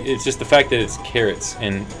 it's just the fact that it's carrots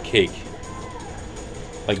and cake.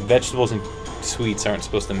 Like, vegetables and sweets aren't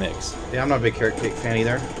supposed to mix. Yeah, I'm not a big carrot cake fan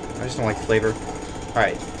either. I just don't like flavor.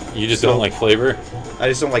 Alright. You just don't like flavor? I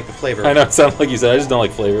just don't like the flavor. I know, it sounds like you said, I just don't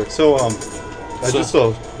like flavor. So, just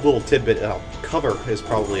a little tidbit. Cover is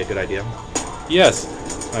probably a good idea. Yes.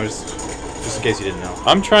 I was just in case you didn't know.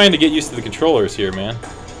 I'm trying to get used to the controllers here, man.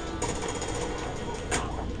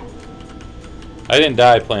 I didn't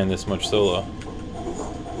die playing this much solo.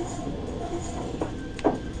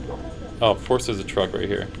 Oh, of course there's a truck right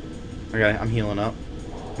here. Okay, I'm healing up.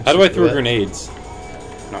 How do I throw grenades?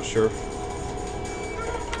 Not sure.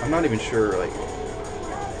 I'm not even sure, like,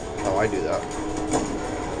 how I do that.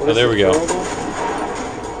 Oh, there we go.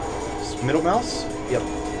 Middle mouse? Yep.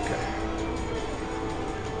 Okay.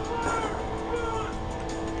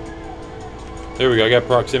 There we go, I got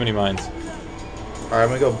proximity mines. Alright, I'm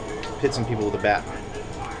gonna go hit some people with a bat.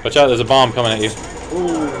 Watch out, there's a bomb coming at you.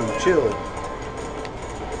 Ooh, chill.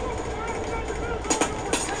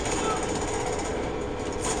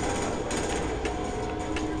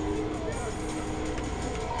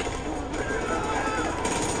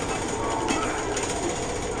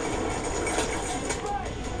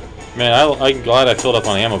 Man, I'm glad I filled up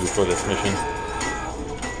on ammo before this mission.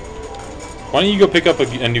 Why don't you go pick up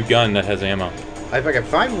a new gun that has ammo? If I can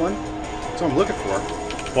find one, that's what I'm looking for.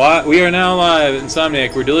 Well, we are now live at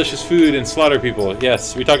Insomniac, where delicious food and slaughter people.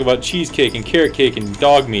 Yes, we talk about cheesecake and carrot cake and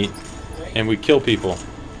dog meat, and we kill people.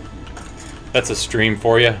 That's a stream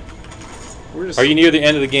for you. Are you near the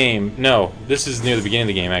end of the game? No, this is near the beginning of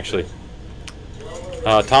the game, actually.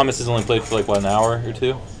 Thomas has only played for like, what, an hour or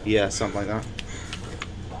two? Yeah, something like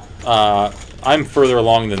that. I'm further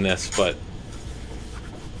along than this, but...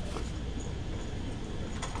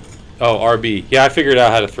 Oh, RB. Yeah, I figured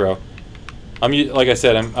out how to throw. Like I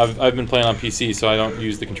said, I've been playing on PC, so I don't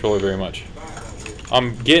use the controller very much.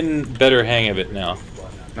 I'm getting better hang of it now.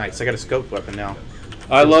 Nice. I got a scoped weapon now.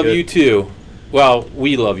 I love you too. Well,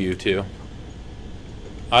 we love you too.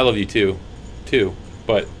 I love you too,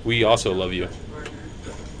 but we also love you.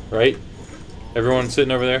 Right? Everyone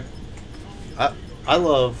sitting over there? I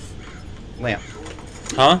love Lamp.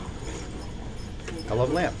 Huh? I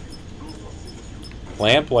love Lamp.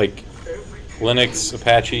 Lamp, like Linux,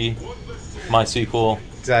 Apache, MySQL,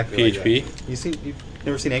 Exactly. PHP. Like you've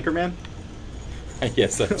never seen Anchorman?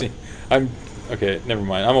 Yes, I've seen. Okay. Never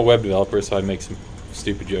mind. I'm a web developer, so I make some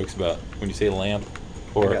stupid jokes about when you say lamp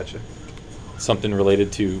or Gotcha. something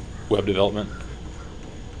related to web development.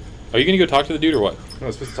 Are you gonna go talk to the dude or what? I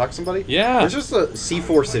was supposed to talk to somebody? Yeah. There's just a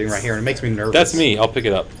C4 sitting right here, and it makes me nervous. That's me. I'll pick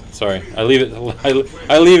it up. Sorry, I leave it.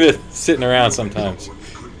 I leave it sitting around sometimes.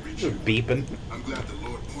 Just beeping.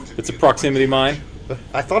 It's a proximity mine.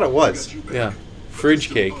 I thought it was. Yeah. Fridge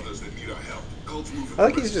cake. I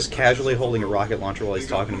like he's just casually holding a rocket launcher while he's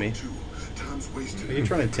talking to me. Are you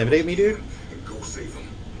trying to intimidate me, dude?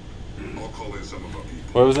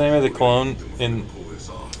 What was the name of the clone in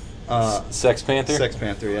Sex Panther? Sex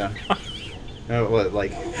Panther, yeah. What,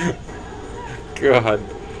 like... God.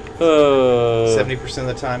 70% of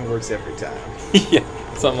the time, it works every time. Yeah,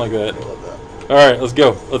 something like that. I love that. Alright, let's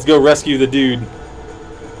go. Let's go rescue the dude.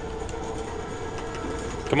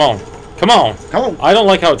 Come on. Come on. Come on. I don't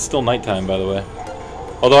like how it's still nighttime, by the way.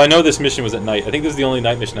 Although I know this mission was at night. I think this is the only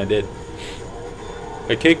night mission I did.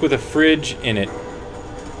 A cake with a fridge in it.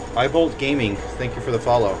 iBolt Gaming, thank you for the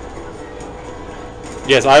follow.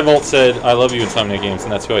 Yes, iVolt said, I love you Insomniac Games,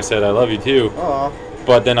 and that's who I said, I love you too. Aw.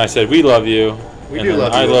 But then I said, we love you. We and do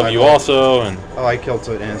love you. I love you iVolt. also. And Oh, I killed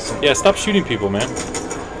so innocent. yeah, stop shooting people, man.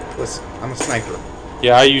 Listen, I'm a sniper.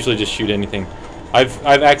 Yeah, I usually just shoot anything. I've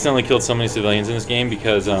accidentally killed so many civilians in this game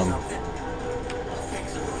because they'll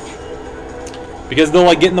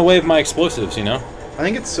like get in the way of my explosives, you know? I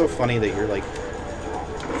think it's so funny that you're like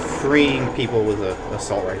freeing people with an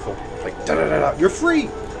assault rifle. Like, da-da-da-da, you're free!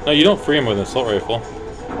 No, you don't free them with an assault rifle.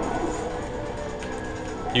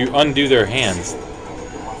 You undo their hands.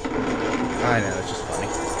 I know, it's just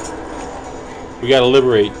funny. We gotta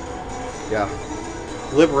liberate. Yeah.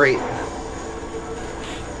 Liberate.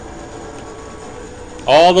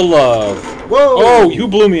 All the love. Whoa! Oh, you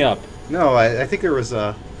blew me up. No, I think there was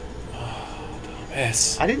a...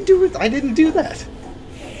 Yes. I didn't do it. I didn't do that.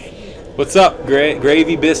 What's up,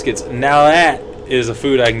 gravy biscuits? Now that is a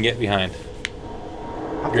food I can get behind.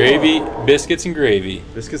 Gravy, biscuits, and gravy.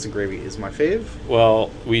 Biscuits and gravy is my fave.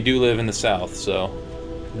 Well, we do live in the South, so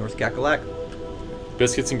North Cackalack.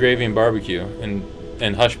 biscuits and gravy and barbecue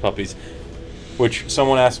and hush puppies. Which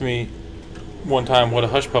someone asked me one time what a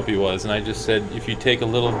hush puppy was, and I just said if you take a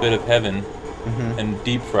little bit of heaven and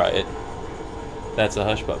deep fry it, that's a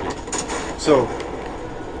hush puppy. So,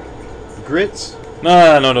 grits,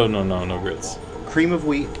 No grits. cream of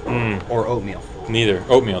wheat, or oatmeal. Neither.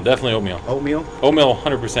 Oatmeal, definitely oatmeal. Oatmeal? Oatmeal,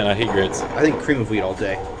 100%. I hate grits. I think cream of wheat all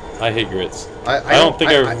day. I hate grits. I don't think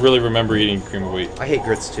I really remember eating cream of wheat. I hate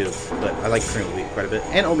grits too, but I like cream of wheat quite a bit.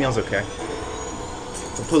 And oatmeal's okay.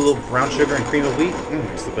 So put a little brown sugar and cream of wheat.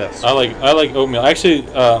 It's the best. I like oatmeal. Actually,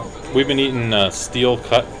 we've been eating steel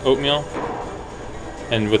cut oatmeal,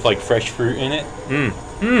 and with like fresh fruit in it.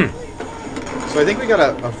 So I think we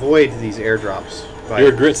gotta avoid these airdrops.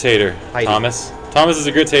 You're a grits hater, hiding. Thomas. Thomas is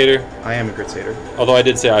a grits hater. I am a grits hater. Although I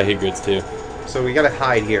did say I hate grits too. So we gotta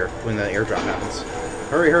hide here when the airdrop happens.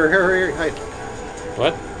 Hurry, hurry, hurry, hide.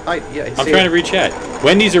 What? Hide, yeah. I'm trying to re-chat.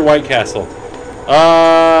 Wendy's or White Castle?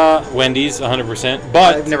 Wendy's, 100%.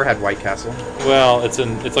 But I've never had White Castle. well, it's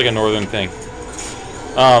like a northern thing.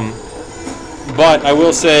 But I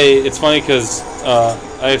will say it's funny because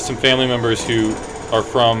I have some family members who are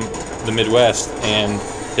from the Midwest and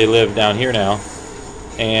they live down here now.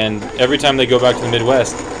 And every time they go back to the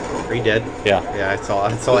Midwest, Are you dead? yeah, Yeah, I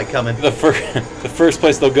saw it coming. the first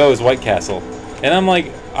place they'll go is White Castle. And I'm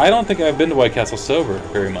like, I don't think I've been to White Castle sober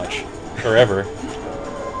very much, or ever.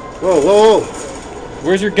 Whoa, whoa, whoa!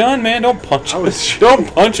 Where's your gun, man? Don't punch I him. was-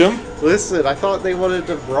 Don't punch him. Listen, I thought they wanted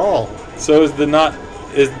to brawl. So is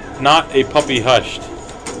not a puppy hushed?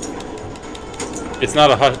 It's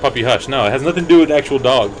not a puppy hush. No, it has nothing to do with the actual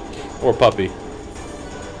dog or puppy.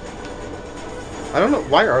 I don't know.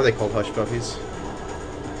 Why are they called hush puppies?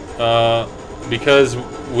 Because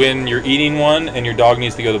when you're eating one and your dog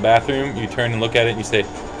needs to go to the bathroom, you turn and look at it and you say,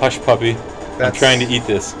 "Hush, puppy. I'm trying to eat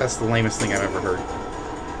this." That's the lamest thing I've ever heard.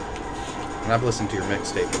 And I've listened to your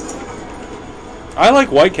mixtape. I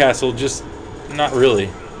like White Castle, just not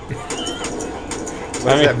really.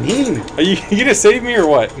 What does that mean? Are you gonna save me or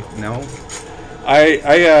what? No.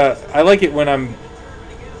 I like it when I'm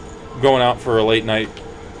going out for a late night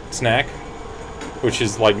snack, which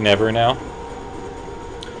is like never now.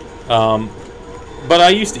 But I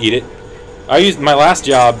used to eat it. My last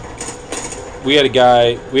job. We had a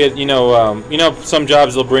guy. We had some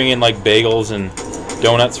jobs they'll bring in like bagels and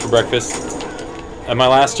donuts for breakfast. At my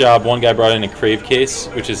last job, one guy brought in a crave case,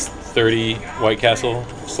 which is 30 White Castle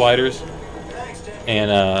sliders,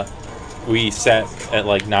 and we sat at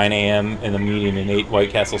like 9 a.m. in the meeting and ate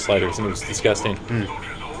White Castle sliders, and it was disgusting.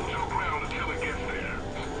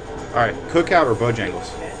 All right, Cookout or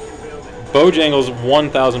Bojangles? Bojangles,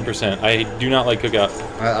 1,000%. I do not like Cookout.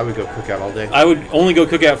 I would go Cookout all day. I would only go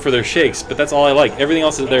Cookout for their shakes, but that's all I like. Everything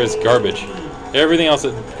else there is garbage. Everything else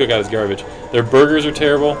at Cookout is garbage. Their burgers are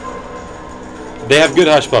terrible. They have good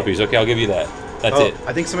hush puppies. Okay, I'll give you that. That's it.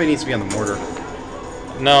 I think somebody needs to be on the mortar.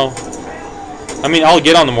 No. I mean, I'll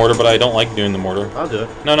get on the mortar, but I don't like doing the mortar. I'll do it.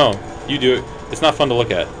 No, you do it. It's not fun to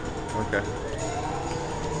look at. Okay.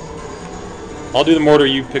 I'll do the mortar.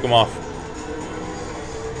 You pick them off.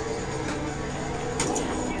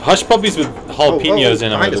 Hush puppies with jalapenos in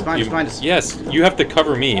them. Behind us. Yes, you have to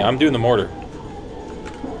cover me. I'm doing the mortar.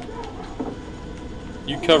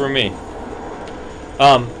 You cover me.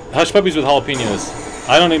 Hush puppies with jalapenos.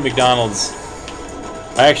 I don't eat McDonald's.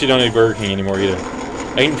 I actually don't eat Burger King anymore either.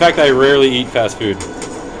 In fact, I rarely eat fast food.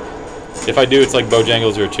 If I do, it's like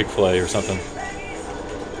Bojangles or Chick-fil-A or something.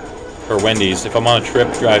 Or Wendy's. If I'm on a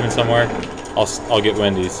trip driving somewhere, I'll get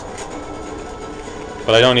Wendy's.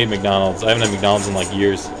 But I don't eat McDonald's. I haven't had McDonald's in like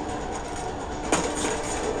years.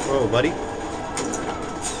 Whoa, buddy.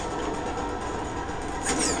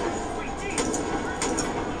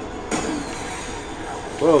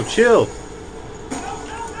 Whoa, chill.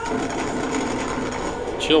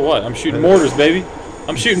 Chill what? I'm shooting mortars, baby.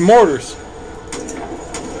 I'm shooting mortars.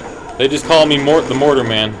 They just call me the Mortar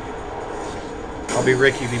Man. I'll be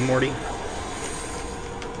Rick, you be Morty.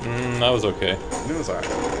 That was okay. It was alright.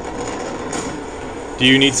 Do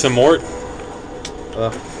you need some mort?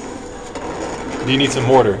 Do you need some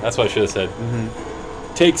mortar? That's what I should have said.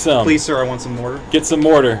 Take some. Please, sir, I want some mortar. Get some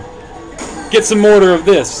mortar. Get some mortar of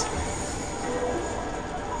this.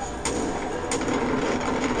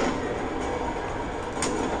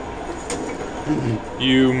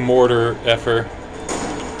 You mortar effer.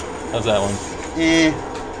 How's that one?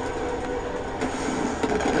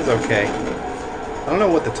 It's okay. I don't know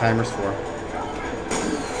what the timer's for.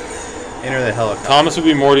 Enter the helicopter. Thomas would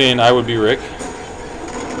be Morty and I would be Rick.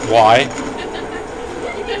 Why?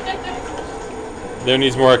 There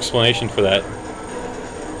needs more explanation for that.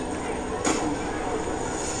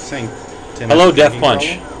 Saying hello, Death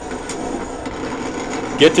Punch.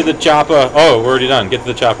 Get to the chopper. Oh, we're already done. Get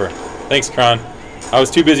to the chopper. Thanks, Kron. I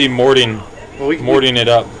was too busy morting it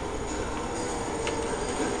up.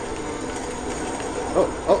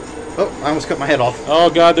 Oh, I almost cut my head off.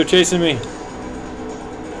 Oh, God, they're chasing me.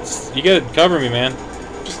 You gotta cover me, man.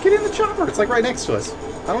 Just get in the chopper. It's like right next to us.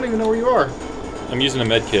 I don't even know where you are. I'm using a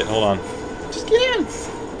med kit. Hold on. Just get in.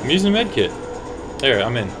 I'm using a med kit. There,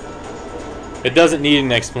 I'm in. It doesn't need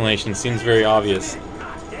an explanation. Seems very obvious.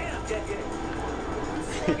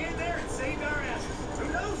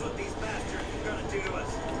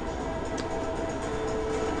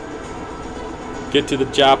 Get to the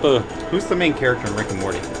chopper. Who's the main character in Rick and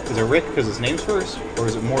Morty? Is it Rick because his name's first, or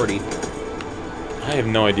is it Morty? I have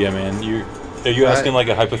no idea, man. Are you asking like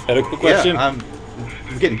a hypothetical question? Yeah,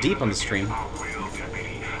 I'm getting deep on the stream.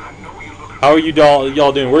 How are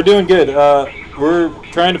y'all doing? We're doing good. We're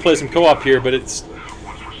trying to play some co-op here, but it's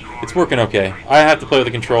working okay. I have to play with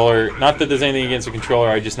the controller. Not that there's anything against the controller.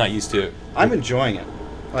 I'm just not used to it. I'm enjoying it.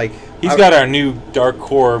 Like he's got our new Dark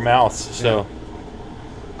Core mouse, so. Yeah.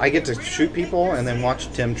 I get to shoot people and then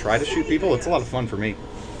watch Tim try to shoot people. It's a lot of fun for me.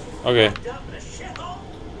 Okay.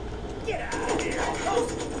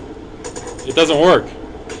 It doesn't work.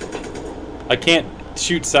 I can't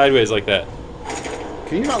shoot sideways like that.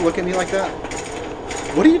 Can you not look at me like that?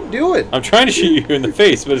 What are you doing? I'm trying to shoot you in the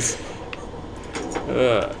face, but it's...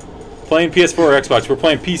 playing PS4 or Xbox. We're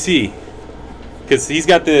playing PC. Because he's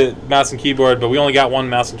got the mouse and keyboard, but we only got one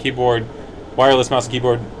mouse and keyboard, wireless mouse and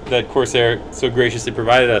keyboard that Corsair so graciously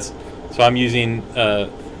provided us. So I'm using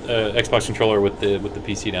Xbox controller with the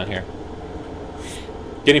PC down here.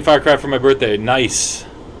 Getting Far Cry for my birthday. Nice.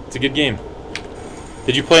 It's a good game.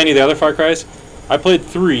 Did you play any of the other Far Cries? I played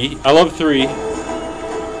 3. I love 3.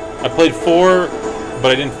 I played 4,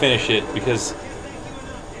 but I didn't finish it because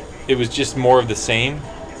it was just more of the same.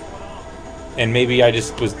 And maybe I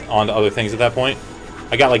just was on to other things at that point.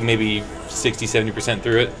 I got like maybe 60-70%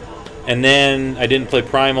 through it. And then I didn't play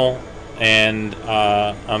Primal, and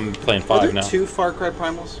I'm playing 5 Are there now. 2 Far Cry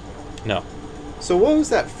Primals? No. So what was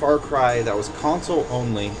that Far Cry that was console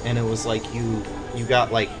only, and it was like you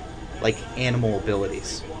got like animal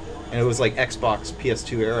abilities, and it was like Xbox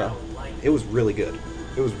PS2 era. It was really good.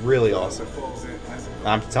 It was really awesome.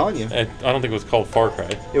 I'm telling you. I don't think it was called Far Cry.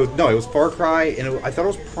 It was Far Cry, and I thought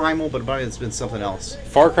it was Primal, but it's been something else.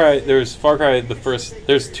 Far Cry. There's Far Cry the first.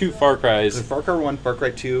 There's 2 Far Cries. There's Far Cry 1, Far Cry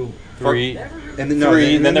 2, 3, and then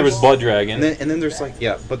 3. And then there was there's- Blood Dragon. And then there's like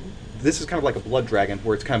but this is kind of like a Blood Dragon,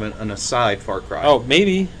 where it's kind of an aside Far Cry. Oh,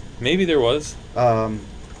 maybe there was.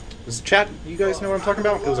 Does chat? You guys know what I'm talking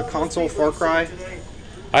about? It was a console Far Cry.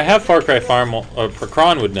 I have Far Cry Primal.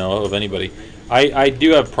 Kron would know of anybody. I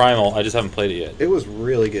do have Primal. I just haven't played it yet. It was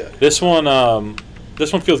really good. This one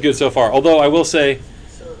feels good so far. Although I will say,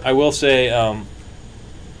 I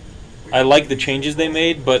like the changes they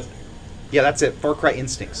made, but Yeah, that's it. Far Cry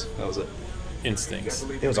Instincts. That was it. Instincts.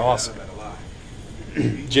 It was awesome.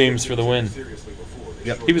 James for the win.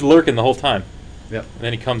 Yep. He was lurking the whole time, Yep. and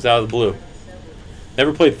then he comes out of the blue.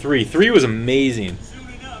 Never played 3. 3 was amazing.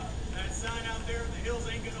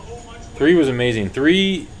 3 was amazing.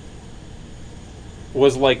 3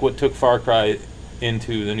 was like what took Far Cry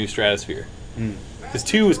into the new stratosphere. Because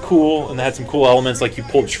 2 was cool and had some cool elements, like you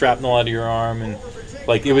pulled shrapnel out of your arm, and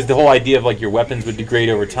like it was the whole idea of like your weapons would degrade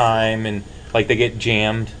over time, and like they get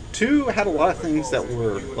jammed. 2 had a lot of things that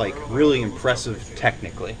were like really impressive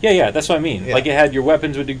technically. Yeah, that's what I mean. Yeah. Like it had your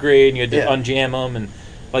weapons would degrade, and you had to Yeah. unjam them, and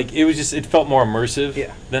like it was just, it felt more immersive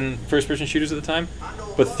Yeah. than first-person shooters at the time.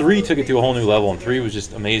 But 3 took it to a whole new level, and 3 was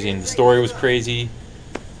just amazing. The story was crazy.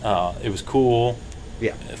 It was cool.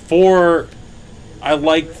 Yeah. 4, I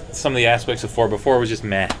liked some of the aspects of 4, but 4 was just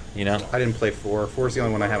meh, you know? I didn't play 4. 4 is the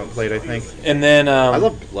only one I haven't played, I think. And then... I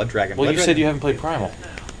love Blood Dragon. Well, Blood you said Dragon- you haven't played Primal.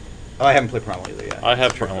 Oh, I haven't played Primal either yet. I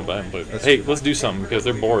have Primal, but I haven't played it. Hey, let's do something, because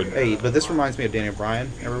they're bored. Hey, but this reminds me of Daniel Bryan,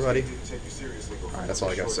 everybody. Alright, that's all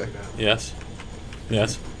I gotta say. Yes.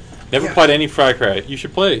 Never played any Far Cry. You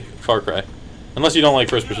should play Far Cry. Unless you don't like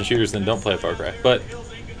first-person shooters, then don't play Far Cry. But...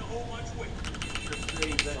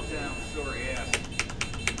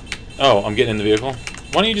 Oh, I'm getting in the vehicle?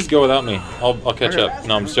 Why don't you just go without me? I'll catch up.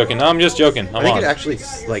 No, I'm just joking. No, I'm just joking. I I'm think on. it actually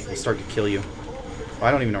like will start to kill you. Well,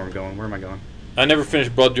 I don't even know where I'm going. Where am I going? I never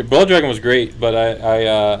finished Blood Dragon was great, but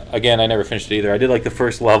again, I never finished it either. I did like the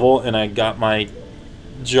first level, and I got my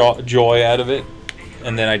joy out of it,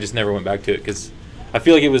 and then I just never went back to it, because I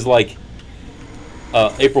feel like it was like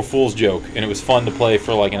April Fool's joke, and it was fun to play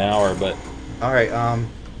for like an hour, but... Alright, Are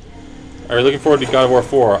you looking forward to God of War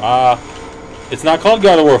 4? It's not called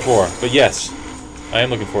God of War 4, but yes, I am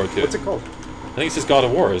looking forward to it. what's it called? I think it's just God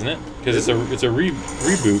of War, isn't it? Because it's a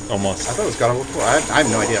reboot almost. I thought it was God of War 4. I have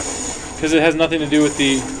no idea. Because it has nothing to do with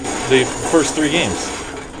the first 3 games.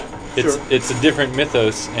 It's a different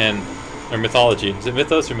mythos or mythology. Is it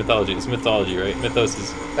mythos or mythology? It's mythology, right? Mythos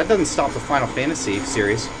is... That doesn't stop the Final Fantasy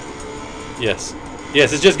series. Yes,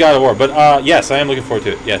 it's just God of War. But yes, I am looking forward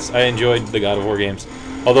to it. Yes, I enjoyed the God of War games.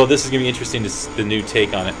 Although this is going to be interesting, the new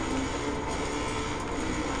take on it.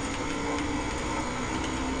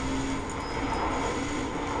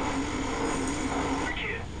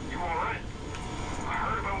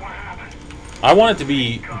 I want it to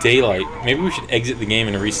be daylight. Maybe we should exit the game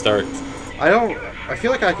and restart. I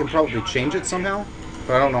feel like I can probably change it somehow,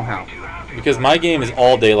 but I don't know how. Because my game is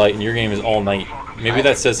all daylight and your game is all night. Maybe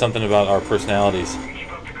that says something about our personalities.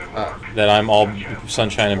 That I'm all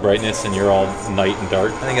sunshine and brightness and you're all night and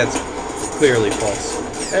dark. I think that's clearly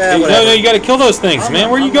false. Hey, no, you gotta kill those things,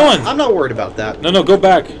 man. Where are you going? I'm not worried about that. No, go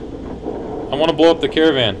back. I want to blow up the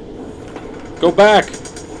caravan. Go back.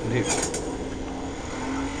 Dude.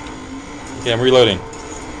 Okay, I'm reloading.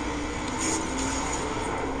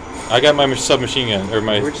 I got my submachine gun, or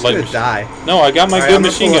my We're just light gonna machine. die. No, I got my Alright, good I'm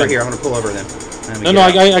gonna machine pull gun. over here. I'm gonna pull over then. No,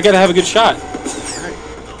 I gotta have a good shot. Alright.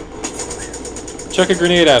 Chuck a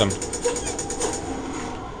grenade at him.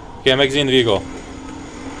 Okay, I'm exiting the vehicle.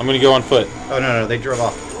 I'm gonna go on foot. Oh no, they drove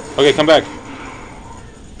off. Okay, come back.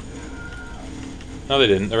 No, they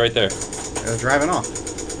didn't. They're right there. They're driving off.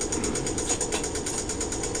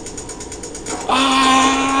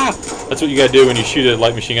 Ah! That's what you gotta do when you shoot a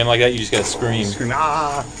light machine gun like that. You just gotta scream. Scream,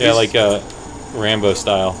 ah! Yeah, like Rambo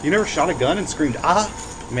style. You never shot a gun and screamed, ah?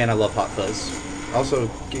 Man, I love Hot Fuzz. Also,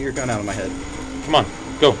 get your gun out of my head. Come on,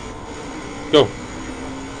 go. Go.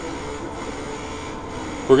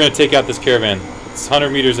 We're gonna take out this caravan. It's 100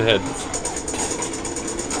 meters ahead.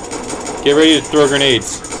 Get ready to throw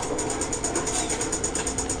grenades.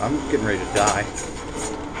 I'm getting ready to die.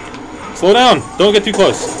 Slow down. Don't get too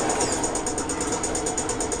close.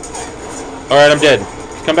 Alright, I'm dead.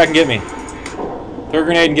 Come back and get me. Throw a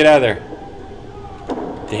grenade and get out of there.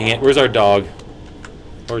 Dang it. Where's our dog?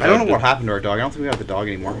 I don't know what happened to our dog. I don't think we have the dog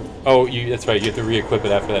anymore. Oh, that's right. You have to re-equip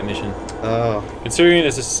it after that mission. Oh. Considering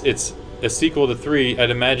it's a sequel to 3,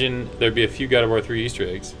 I'd imagine there'd be a few God of War 3 Easter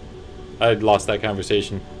eggs. I'd lost that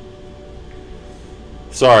conversation.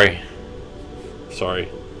 Sorry. Sorry.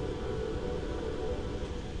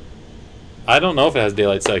 I don't know if it has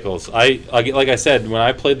daylight cycles. Like I said, when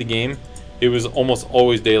I played the game, it was almost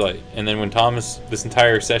always daylight. And then when Thomas, this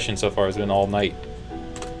entire session so far has been all night.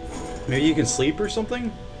 Maybe you can sleep or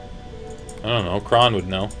something? I don't know. Kron would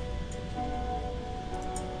know.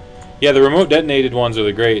 Yeah, the remote detonated ones are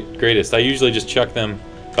the greatest. I usually just chuck them,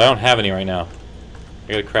 but I don't have any right now.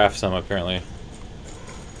 I gotta craft some apparently.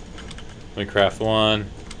 Let me craft 1,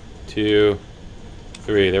 2,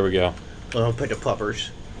 3. There we go. I'll put the puppers.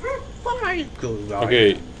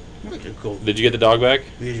 Okay. Did you get the dog back?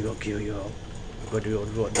 He's gonna kill you all. But you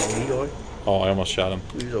what doggy dog? Oh, I almost shot him.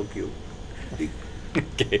 He's so cute.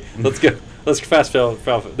 Okay, let's go. Let's fast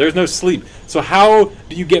travel. There's no sleep. So how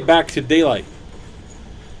do you get back to daylight?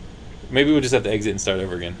 Maybe we'll just have to exit and start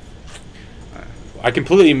over again. I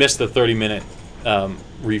completely missed the 30-minute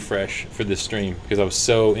refresh for this stream because I was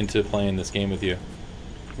so into playing this game with you.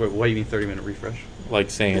 Wait, what do you mean 30-minute refresh? Like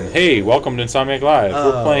saying, hey, welcome to Insomniac Live.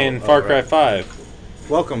 We're playing Far Cry 5.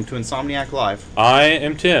 Welcome to Insomniac Live. I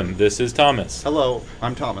am Tim. This is Thomas. Hello,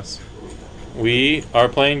 I'm Thomas. We are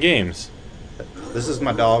playing games. This is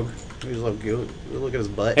my dog. He's so cute. Look at his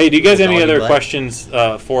butt. Hey, do you guys have any other butt. questions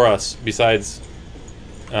for us besides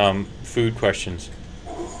food questions?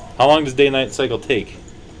 How long does day-night cycle take?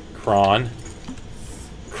 Kron.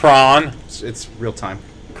 It's real time.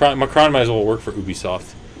 Kron might as well work for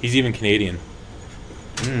Ubisoft. He's even Canadian.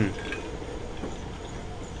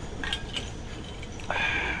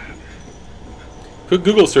 Quick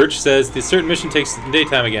Google search says the certain mission takes the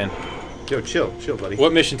daytime again. Yo, chill, buddy.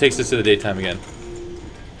 What mission takes us to the daytime again?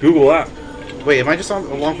 Google that. Wait, am I just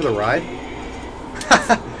along for the ride?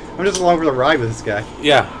 I'm just along for the ride with this guy.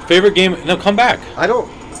 Yeah. Favorite game? No, come back.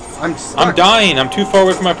 I'm stuck. I'm dying. I'm too far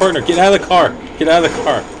away from my partner. Get out of the car. Get out of the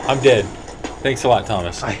car. I'm dead. Thanks a lot,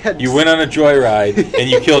 Thomas. You went on a joyride and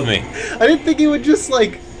you killed me. I didn't think he would just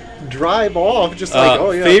like drive off. Just like,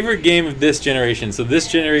 oh yeah. Favorite game of this generation. So this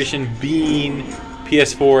generation being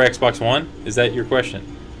PS4, Xbox One. Is that your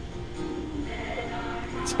question?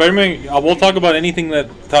 Spider-Man. We'll talk about anything that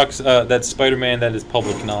talks. That's Spider-Man that is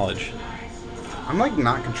public knowledge. I'm like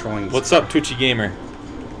not controlling this. What's up, Twitchy Gamer?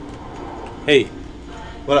 Hey.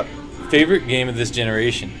 What up? Favorite game of this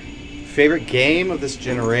generation. Favorite game of this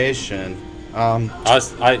generation. I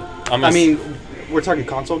mean, we're talking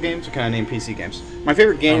console games, or can I name PC games? My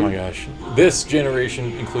favorite game. Oh my gosh. This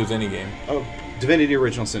generation includes any game. Oh, Divinity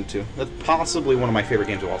Original Sin 2. That's possibly one of my favorite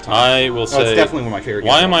games of all time. I will say. It's definitely one of my favorite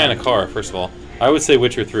games. Why am I in a car? First of all, I would say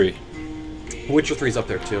Witcher 3. Witcher 3's up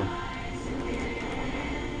there too.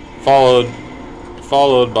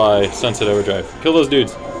 Followed by Sunset Overdrive. Kill those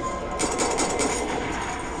dudes.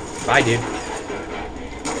 Bye, dude.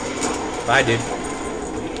 Bye, dude.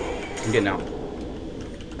 I'm getting out.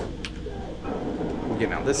 I'm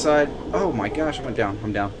getting out this side. Oh my gosh, I went down.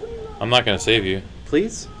 I'm down. I'm not gonna save you.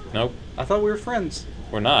 Please? Nope. I thought we were friends.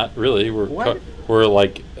 We're not really. What? We're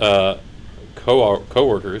like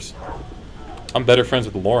co-workers. I'm better friends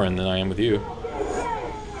with Lauren than I am with you.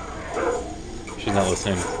 She's not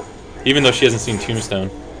listening, even though she hasn't seen Tombstone.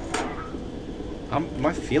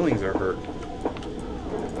 My feelings are hurt.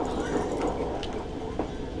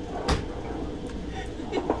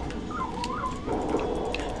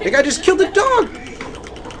 That guy just killed the dog!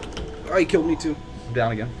 Oh, he killed me too. I'm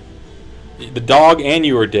down again. The dog and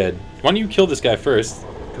you are dead. Why don't you kill this guy first?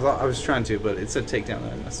 Because I was trying to, but it said takedown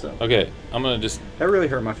and I messed up. Okay, I'm gonna just... That really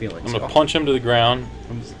hurt my feelings. I'm gonna punch him to the ground.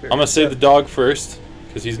 I'm gonna save the dog first,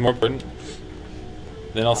 because he's more important.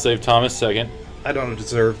 Then I'll save Thomas second. I don't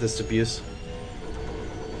deserve this abuse.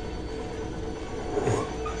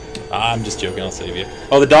 I'm just joking, I'll save you.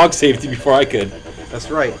 Oh, the dog saved you before I could. That's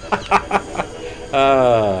right.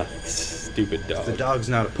 Stupid dog. The dog's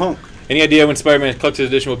not a punk. Any idea when Spider-Man Collector's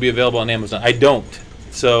Edition will be available on Amazon? I don't.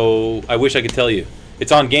 So I wish I could tell you.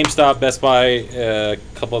 It's on GameStop, Best Buy, a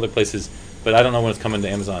couple other places, but I don't know when it's coming to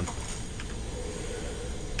Amazon.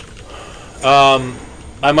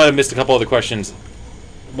 I might have missed a couple other questions.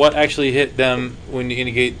 what actually hit them when you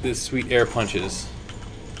indicate the sweet air punches?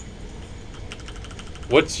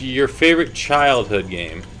 What's your favorite childhood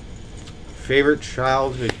game? Favorite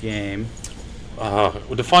childhood game? Well,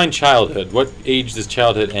 define childhood. What age does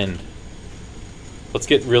childhood end? Let's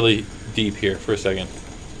get really deep here for a second.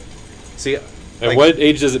 See, At what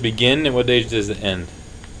age does it begin and what age does it end?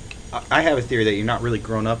 I have a theory that you're not really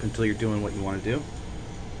grown up until you're doing what you want to do.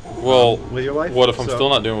 Well, with your life. What if I'm still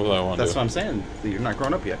not doing what I want to do? That's what I'm saying. You're not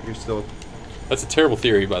grown up yet. You're still. That's a terrible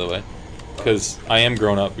theory, by the way, because I am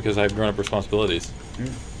grown up because I have grown up responsibilities.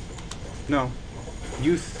 No,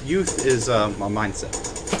 youth is a mindset.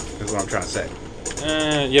 Is what I'm trying to say.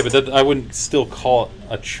 Yeah, but I wouldn't still call it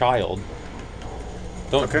a child.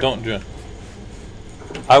 Don't do it.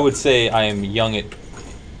 I would say I am young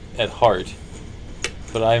at heart,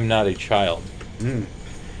 but I am not a child.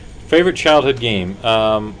 Favorite childhood game?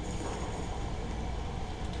 I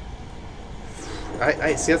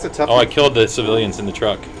see. That's a tough. Oh, I killed the civilians in the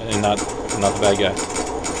truck and not the bad guy.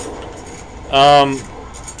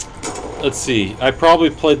 Let's see. I probably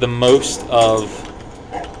played the most of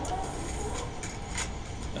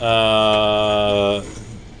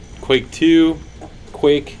Quake 2,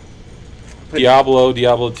 Quake, Diablo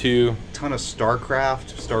 2. Ton of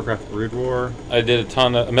StarCraft Brood War. I did a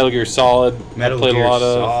ton of Metal Gear Solid. Metal Gear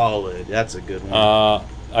Solid. That's a good one.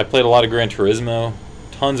 I played a lot of Gran Turismo.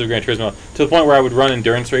 Tons of Gran Turismo. To the point where I would run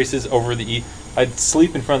endurance races over the I'd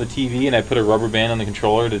sleep in front of the TV and I'd put a rubber band on the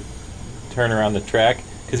controller to turn around the track.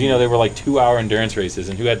 Because, you know, they were like 2-hour endurance races,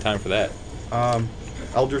 and who had time for that?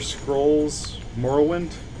 Elder Scrolls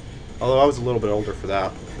Morrowind. Although I was a little bit older for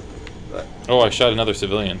that. But Oh, I shot another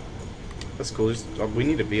civilian. that's cool. We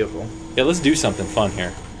need a vehicle. Yeah, let's do something fun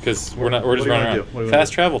here. Because we're just what do you running wanna around. do?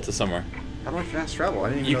 Fast travel to somewhere. How do I fast travel? I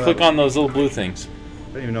didn't even You know click that on those little blue things. I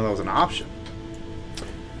didn't even know that was an option.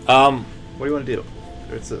 Um, What do you want to do?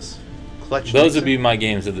 What's this? Clutch. Those would Nixon? be my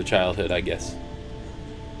games of the childhood, I guess.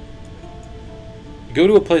 Go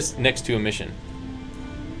to a place next to a mission.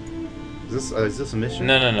 Is this a mission?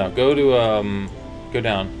 No. Go to go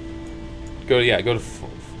down. Go to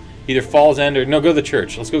either Falls End or no. Go to the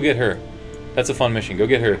church. Let's go get her. That's a fun mission. Go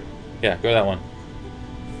get her. Yeah, go to that one.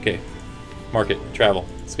 Okay, mark it. Travel.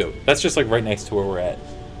 Let's go. That's just like right next to where we're at.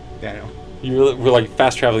 Yeah, I know. We're like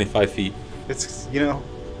fast traveling 5 feet. It's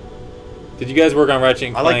Did you guys work on Ratchet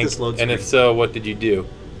and I Clank? like this load and if screen. so, what did you do?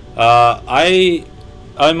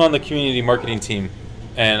 I'm on the community marketing team,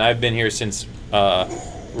 and I've been here since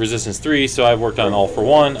Resistance 3. So I've worked on All for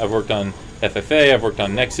One. I've worked on FFA. I've worked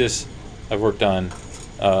on Nexus. I've worked on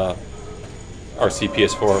RC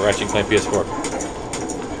PS4, Ratchet and Clank PS4.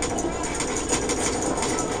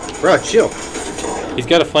 Bro, chill. He's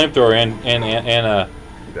got a flamethrower and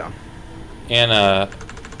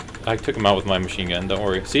I took him out with my machine gun. Don't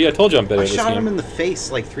worry. See, I told you I'm better I at this shot him game. in the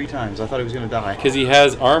face like 3 times. I thought he was gonna die. Because he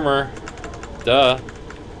has armor. Duh.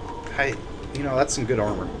 That's some good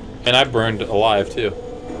armor. And I burned alive too.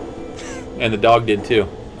 And the dog did too.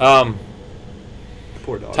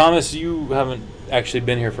 Poor dog. Thomas, you haven't actually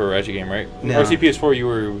been here for a Ratchet game, right? No. RCPS4 you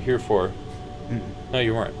were here for. No,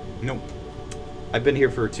 you weren't. Nope. I've been here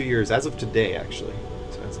for 2 years, as of today, actually.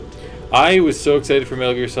 So that's it. I was so excited for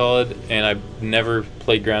Metal Gear Solid, and I've never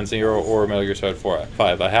played Ground Zero or Metal Gear Solid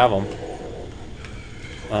 5. I have them.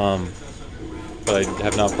 But I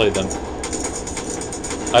have not played them.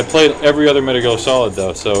 I played every other Metal Gear Solid,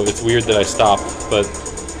 though, so it's weird that I stopped, but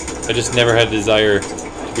I just never had a desire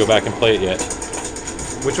to go back and play it yet.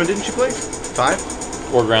 Which one didn't you play?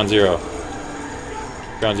 5? Or Ground Zero.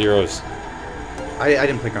 Ground Zeroes. I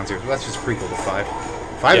didn't play Ground Zero. That's just a prequel to 5.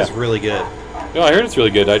 5 is Yeah. really good. Yeah, I heard it's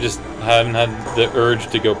really good. I just haven't had the urge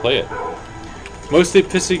to go play it. Most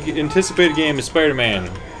anticipated game is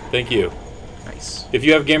Spider-Man. Thank you. Nice. If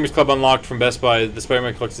you have Gamers Club unlocked from Best Buy, the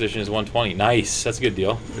Spider-Man Collector's Edition is $120. Nice. That's a good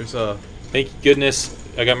deal. There's a... Thank goodness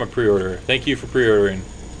I got my pre-order. Thank you for pre-ordering.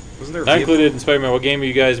 Wasn't there a Not vehicle? included in Spider-Man. What game are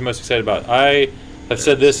you guys most excited about? I have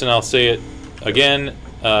said this and I'll say it again.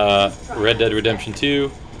 Red Dead Redemption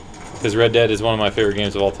 2. Because Red Dead is one of my favorite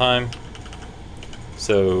games of all time.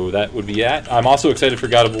 So that would be it. I'm also excited for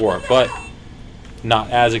God of War, but not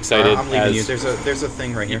as excited I'm leaving as... you. There's a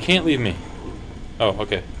thing right here. You can't leave me. Oh,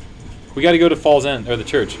 okay. We got to go to Falls End, or the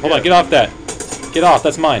church. Hold Yeah. on, get off that. Get off,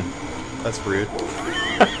 that's mine. That's rude.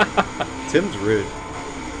 Tim's rude.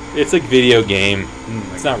 It's a video game. my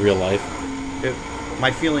It's not real life. My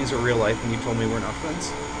feelings are real life, and you told me we're not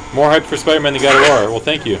friends. More hype for Spider-Man than God of War. Well,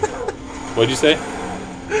 thank you. What'd you say?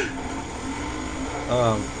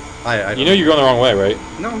 I You know you're going the wrong way, right?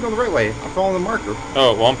 No, I'm going the right way. I'm following the marker.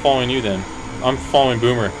 Oh, well, I'm following you then. I'm following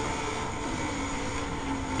Boomer.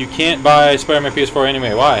 You can't buy Spider-Man PS4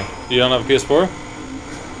 anyway. Why? You don't have a PS4?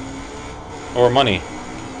 Or money.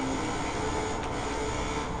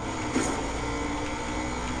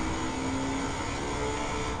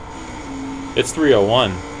 It's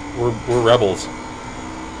 301. We're rebels.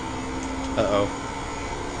 Uh-oh.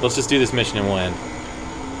 Let's just do this mission and we'll end.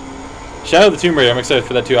 Shadow of the Tomb Raider, I'm excited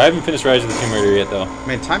for that too. I haven't finished Rise of the Tomb Raider yet though.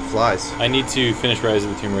 Man, time flies. I need to finish Rise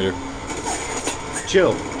of the Tomb Raider.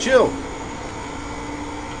 Chill. Chill!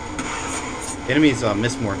 Enemies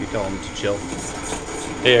miss more if you tell them to chill.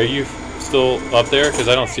 Hey, are you still up there? Because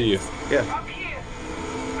I don't see you. Yeah.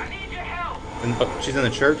 And she's in the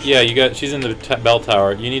church? Yeah, she's in the bell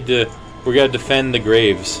tower. You need to... We gotta defend the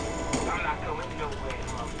graves.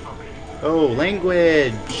 Oh,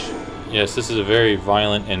 language! Yes, this is a very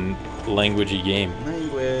violent and languagey game.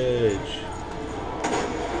 Language.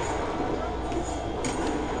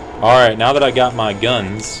 Alright, now that I got my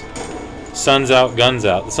guns, sun's out, guns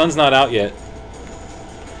out. The sun's not out yet.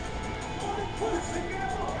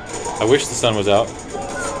 I wish the sun was out.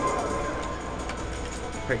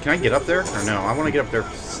 Okay, can I get up there? Or no? I want to get up there to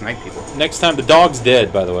snipe people. Next time, the dog's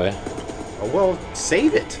dead, by the way. Oh, well,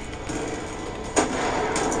 save it.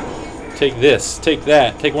 Take this, take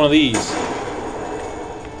that, take one of these.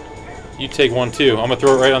 You take one too. I'm gonna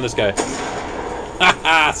throw it right on this guy.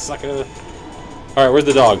 Haha, sucker. Alright, where's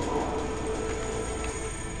the dog?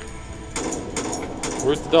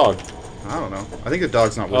 Where's the dog? I don't know. I think the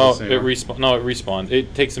dog's not with Oh, us it anymore. respawned. No, it respawned.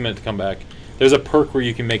 It takes a minute to come back. There's a perk where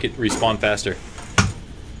you can make it respawn faster.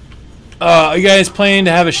 Are you guys planning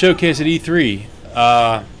to have a showcase at E3?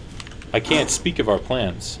 I can't speak of our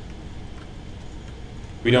plans.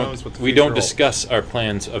 We don't discuss our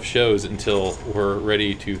plans of shows until we're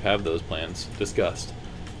ready to have those plans discussed.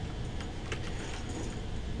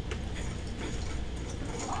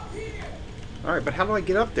 Alright, but how do I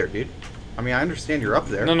get up there, dude? I mean, I understand you're up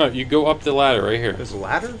there. No, you go up the ladder right here. There's a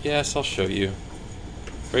ladder? Yes, I'll show you.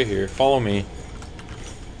 Right here. Follow me.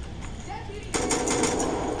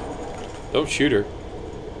 Don't shoot her.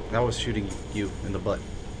 That was shooting you in the butt.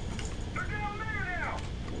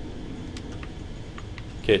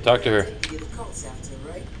 Okay, talk to her.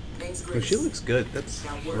 Oh, she looks good. That's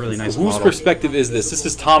a really nice Whose model. perspective is this? This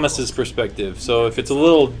is Thomas's perspective. So if it's a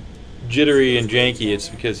little jittery and janky, it's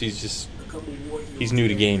because he's new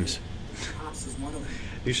to games.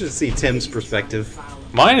 You should see Tim's perspective.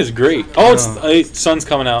 Mine is great. Oh, it's sun's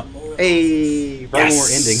coming out. Hey, right when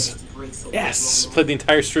we're ending. Yes, played the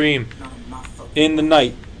entire stream in the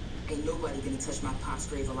night.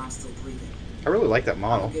 I really like that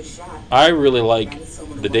model. I really like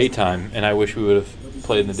the daytime, and I wish we would have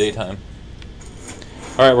played in the daytime.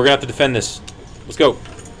 All right, we're gonna have to defend this. Let's go.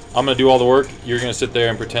 I'm gonna do all the work. You're gonna sit there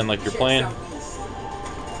and pretend like you're playing.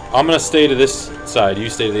 I'm gonna stay to this side.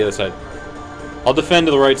 You stay to the other side. I'll defend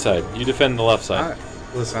to the right side. You defend the left side.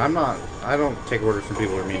 Listen, I don't take orders from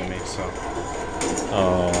people who are mean to me, so.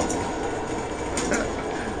 Oh.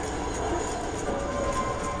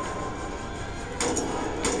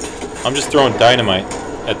 I'm just throwing dynamite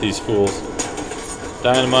at these fools.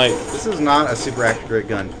 Dynamite. This is not a super accurate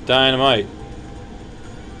gun. Dynamite.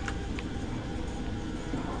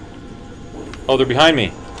 Oh, they're behind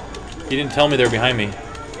me. He didn't tell me they're behind me.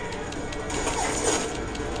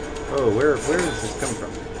 Oh, where is this coming from?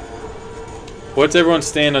 What's everyone's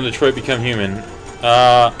stand on Detroit Become Human?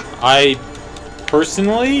 I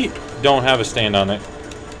personally don't have a stand on it.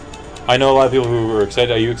 I know a lot of people who are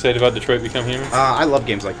excited. Are you excited about Detroit Become Human? I love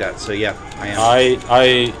games like that, so yeah, I am.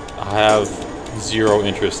 I have zero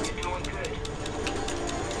interest.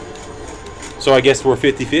 So I guess we're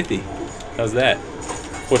 50-50. How's that?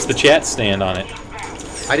 What's the chat stand on it?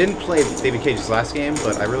 I didn't play David Cage's last game,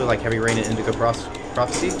 but I really like Heavy Rain and Indigo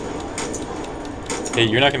Prophecy. Hey,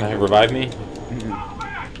 you're not gonna revive me? Mm-mm.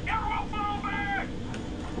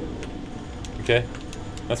 Okay,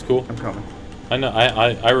 that's cool. I'm coming. I know.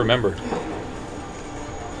 I remember.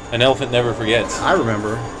 An elephant never forgets. I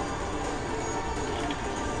remember.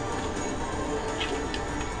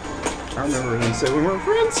 I remember when you said we weren't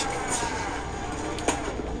friends.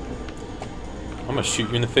 I'm gonna shoot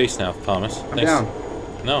you in the face now, Thomas. I'm down.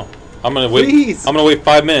 No, I'm gonna wait. Please. I'm gonna wait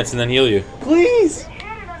 5 minutes and then heal you. Please.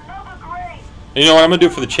 And you know what? I'm gonna do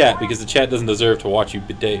it for the chat because the chat doesn't deserve to watch you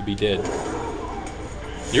be dead.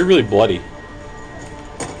 You're really bloody.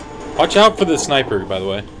 Watch out for the sniper, by the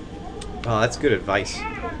way. Oh, that's good advice.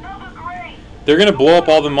 They're gonna blow up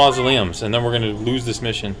all the mausoleums, and then we're gonna lose this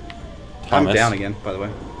mission. Thomas. I'm down again, by the way.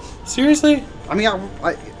 Seriously? I mean,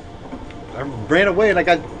 I ran away and I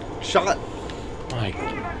got shot. My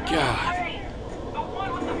God.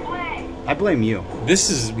 I blame you. This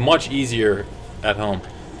is much easier at home.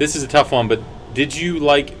 This is a tough one, but did you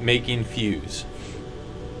like making fuse?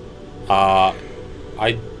 I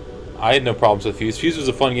I had no problems with Fuse. Fuse was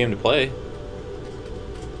a fun game to play.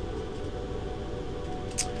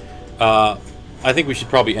 I think we should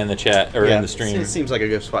probably end the chat or end the stream. It seems like a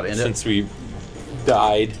good spot to end it. Since we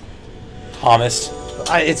died. Thomas.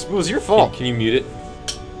 It was your fault. Can you mute it?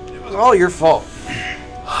 It was all your fault.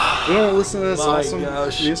 You don't listen to this awesome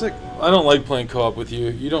music? I don't like playing co-op with you.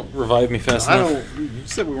 You don't revive me fast enough. You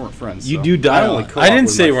said we weren't friends. You so. do die. I didn't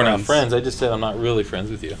say we're friends. not friends. I just said I'm not really friends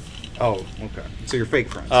with you. Oh, okay. So you're fake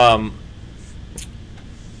friends.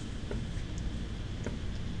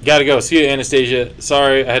 Gotta go. See you, Anastasia.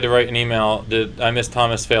 Sorry, I had to write an email. Did I miss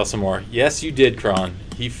Thomas fail some more? Yes, you did, Kron.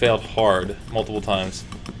 He failed hard multiple times.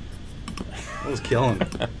 I was killing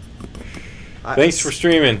it. Thanks for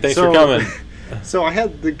streaming. Thanks for coming. So I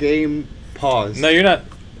had the game paused. No, you're not.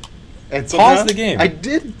 And pause the game. I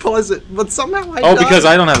did pause it, but somehow I died. Because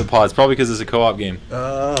I don't have it paused. Probably because it's a co-op game.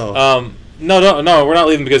 Oh. No, we're not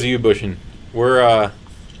leaving because of you, Bushin. We're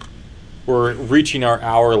reaching our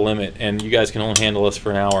hour limit, and you guys can only handle us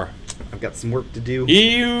for an hour. I've got some work to do.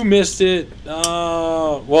 You missed it.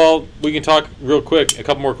 Well, we can talk real quick. A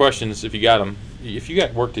couple more questions if you got them. If you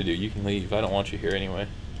got work to do, you can leave. I don't want you here anyway.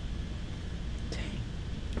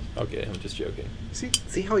 Okay, I'm just joking.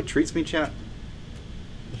 See how he treats me, chat?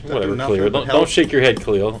 Whatever, Khalil. Don't shake your head,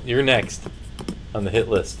 Khalil. You're next on the hit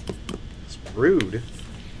list. It's rude.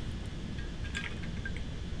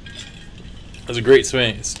 That was a great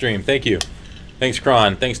stream. Thank you. Thanks,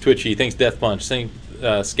 Kron. Thanks, Twitchy. Thanks, Death Punch. Thanks,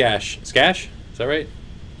 Skash. Skash? Is that right?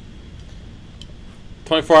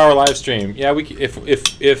 24-hour live stream. Yeah, we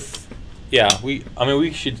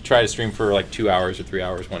should try to stream for like 2 hours or 3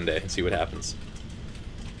 hours one day and see what happens.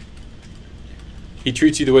 He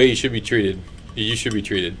treats you the way you should be treated. You should be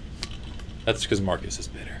treated. That's because Marcus is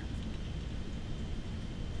bitter.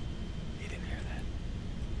 You didn't hear that.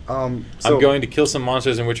 I'm going to kill some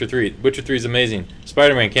monsters in Witcher 3. Witcher 3 is amazing.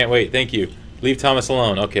 Spider-Man, can't wait. Thank you. Leave Thomas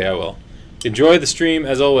alone. Okay, I will. Enjoy the stream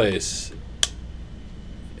as always.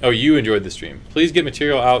 Oh, you enjoyed the stream. Please get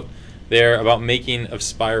material out there about making of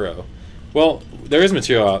Spyro. Well, there is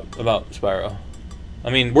material out about Spyro.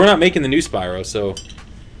 I mean, we're not making the new Spyro, so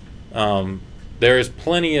there is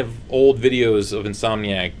plenty of old videos of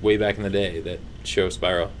Insomniac way back in the day that show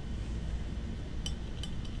Spyro.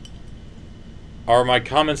 Are my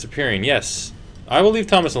comments appearing? Yes. I will leave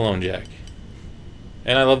Thomas alone, Jack.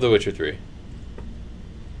 And I love The Witcher 3.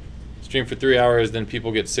 Stream for 3 hours, then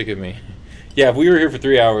people get sick of me. Yeah, if we were here for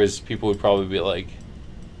 3 hours, people would probably be like,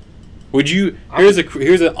 would you... Here's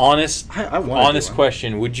an honest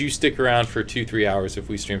question. Would you stick around for 2-3 hours if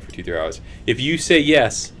we stream for 2-3 hours? If you say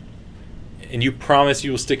yes, and you promise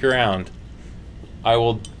you will stick around, I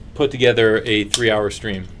will put together a 3-hour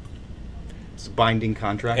stream. It's a binding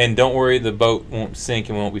contract. And don't worry, the boat won't sink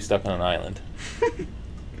and won't be stuck on an island.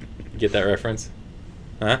 Get that reference?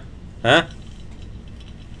 Huh? Huh?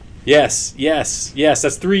 Yes, yes, yes.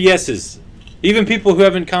 That's 3 yeses. Even people who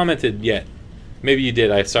haven't commented yet. Maybe you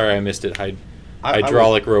did. Sorry I missed it.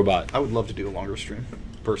 Hydraulic robot. I would love to do a longer stream,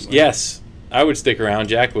 personally. Yes, I would stick around.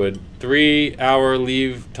 Jack would. 3-hour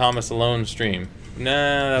leave Thomas alone stream.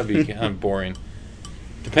 Nah, that'd be kind of boring.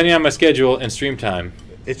 Depending on my schedule and stream time.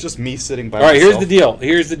 It's just me sitting by myself. All right, myself.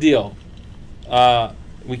 here's the deal.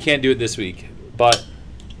 We can't do it this week, but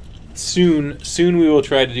soon we will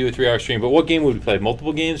try to do a 3-hour stream. But what game would we play?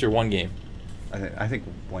 Multiple games or one game? I think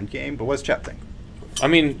one game, but what's chat think? I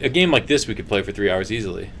mean, a game like this we could play for 3 hours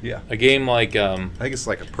easily. Yeah. A game like... I think it's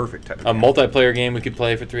like a perfect type of game. Multiplayer game we could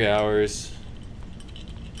play for 3 hours.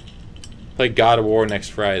 Play God of War next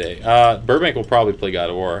Friday. Burbank will probably play God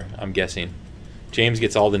of War, I'm guessing. James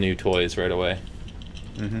gets all the new toys right away.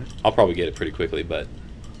 Mm-hmm. I'll probably get it pretty quickly, but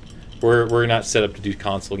we're not set up to do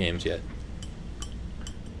console games yet.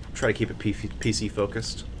 Try to keep it PC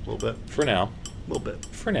focused a little bit. For now. A little bit.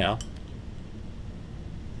 For now.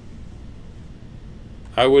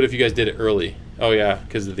 I would if you guys did it early. Oh yeah,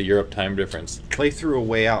 because of the Europe time difference. Play through a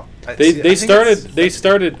way out. They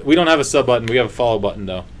started. We don't have a sub button. We have a follow button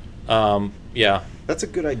though. Yeah. That's a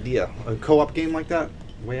good idea. A co-op game like that,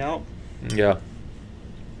 way out. Yeah.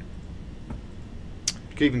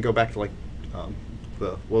 You could even go back to like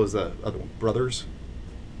what was the other one? Brothers.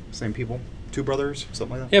 Same people. 2 brothers,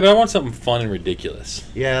 something like that. Yeah, but I want something fun and ridiculous.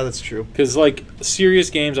 Yeah, that's true. Because like serious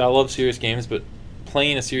games, I love serious games, but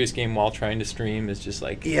playing a serious game while trying to stream is just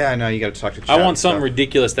like... Yeah, I know, you got to talk to chat. I want something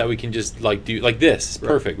ridiculous that we can just like do. Like this. It's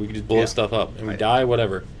perfect. We can just blow stuff up. And we die,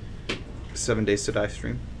 whatever. 7 Days to Die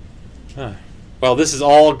stream. Well, this is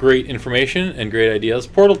all great information and great ideas.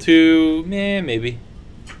 Portal 2, maybe.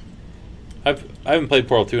 I haven't played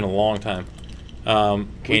Portal 2 in a long time.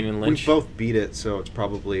 Kane and Lynch. We both beat it, so it's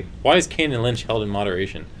probably... Why is Kane and Lynch held in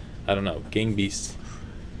moderation? I don't know. Gang beasts.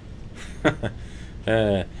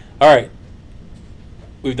 All right.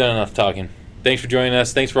 We've done enough talking. Thanks for joining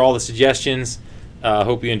us. Thanks for all the suggestions.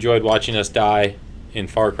 Hope you enjoyed watching us die in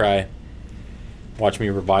Far Cry. Watch me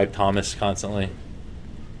revive Thomas constantly.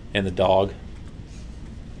 And the dog.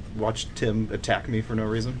 Watch Tim attack me for no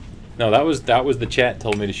reason. No, that was the chat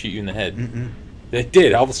told me to shoot you in the head. Mm-mm. It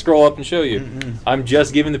did. I'll scroll up and show you. Mm-mm. I'm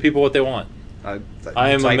just giving the people what they want. I am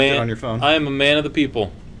a typed man it on your phone. I am a man of the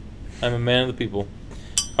people. I'm a man of the people.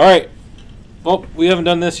 All right. Well, we haven't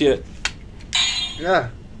done this yet. Yeah.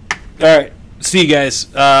 All right. See you guys.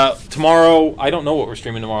 Tomorrow, I don't know what we're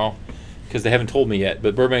streaming tomorrow because they haven't told me yet.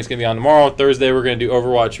 But Burbank's going to be on tomorrow. Thursday, we're going to do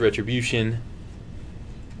Overwatch Retribution,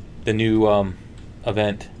 the new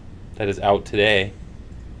event that is out today.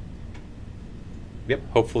 Yep.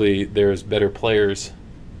 Hopefully, there's better players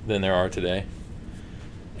than there are today.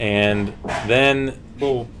 And then,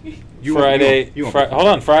 well, Friday. Hold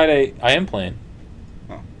on, Friday, I am playing.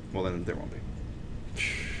 Oh, well, then there won't be.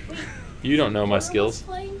 You don't know my skills.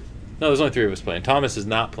 Playing? No, there's only 3 of us playing. Thomas is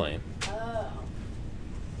not playing. Oh.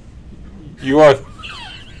 You are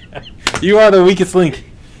you are the weakest link.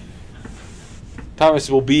 Thomas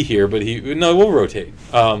will be here, but we'll rotate.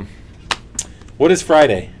 What is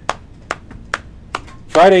Friday?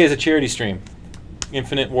 Friday is a charity stream.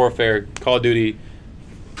 Infinite Warfare, Call of Duty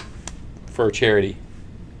for charity.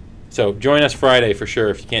 So join us Friday for sure.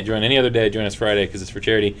 If you can't join any other day, join us Friday because it's for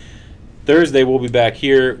charity. Thursday we'll be back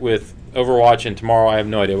here with Overwatch, and tomorrow I have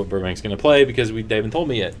no idea what Burbank's going to play because they haven't told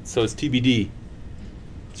me yet. So it's TBD.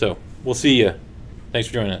 So we'll see you. Thanks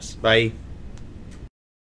for joining us. Bye.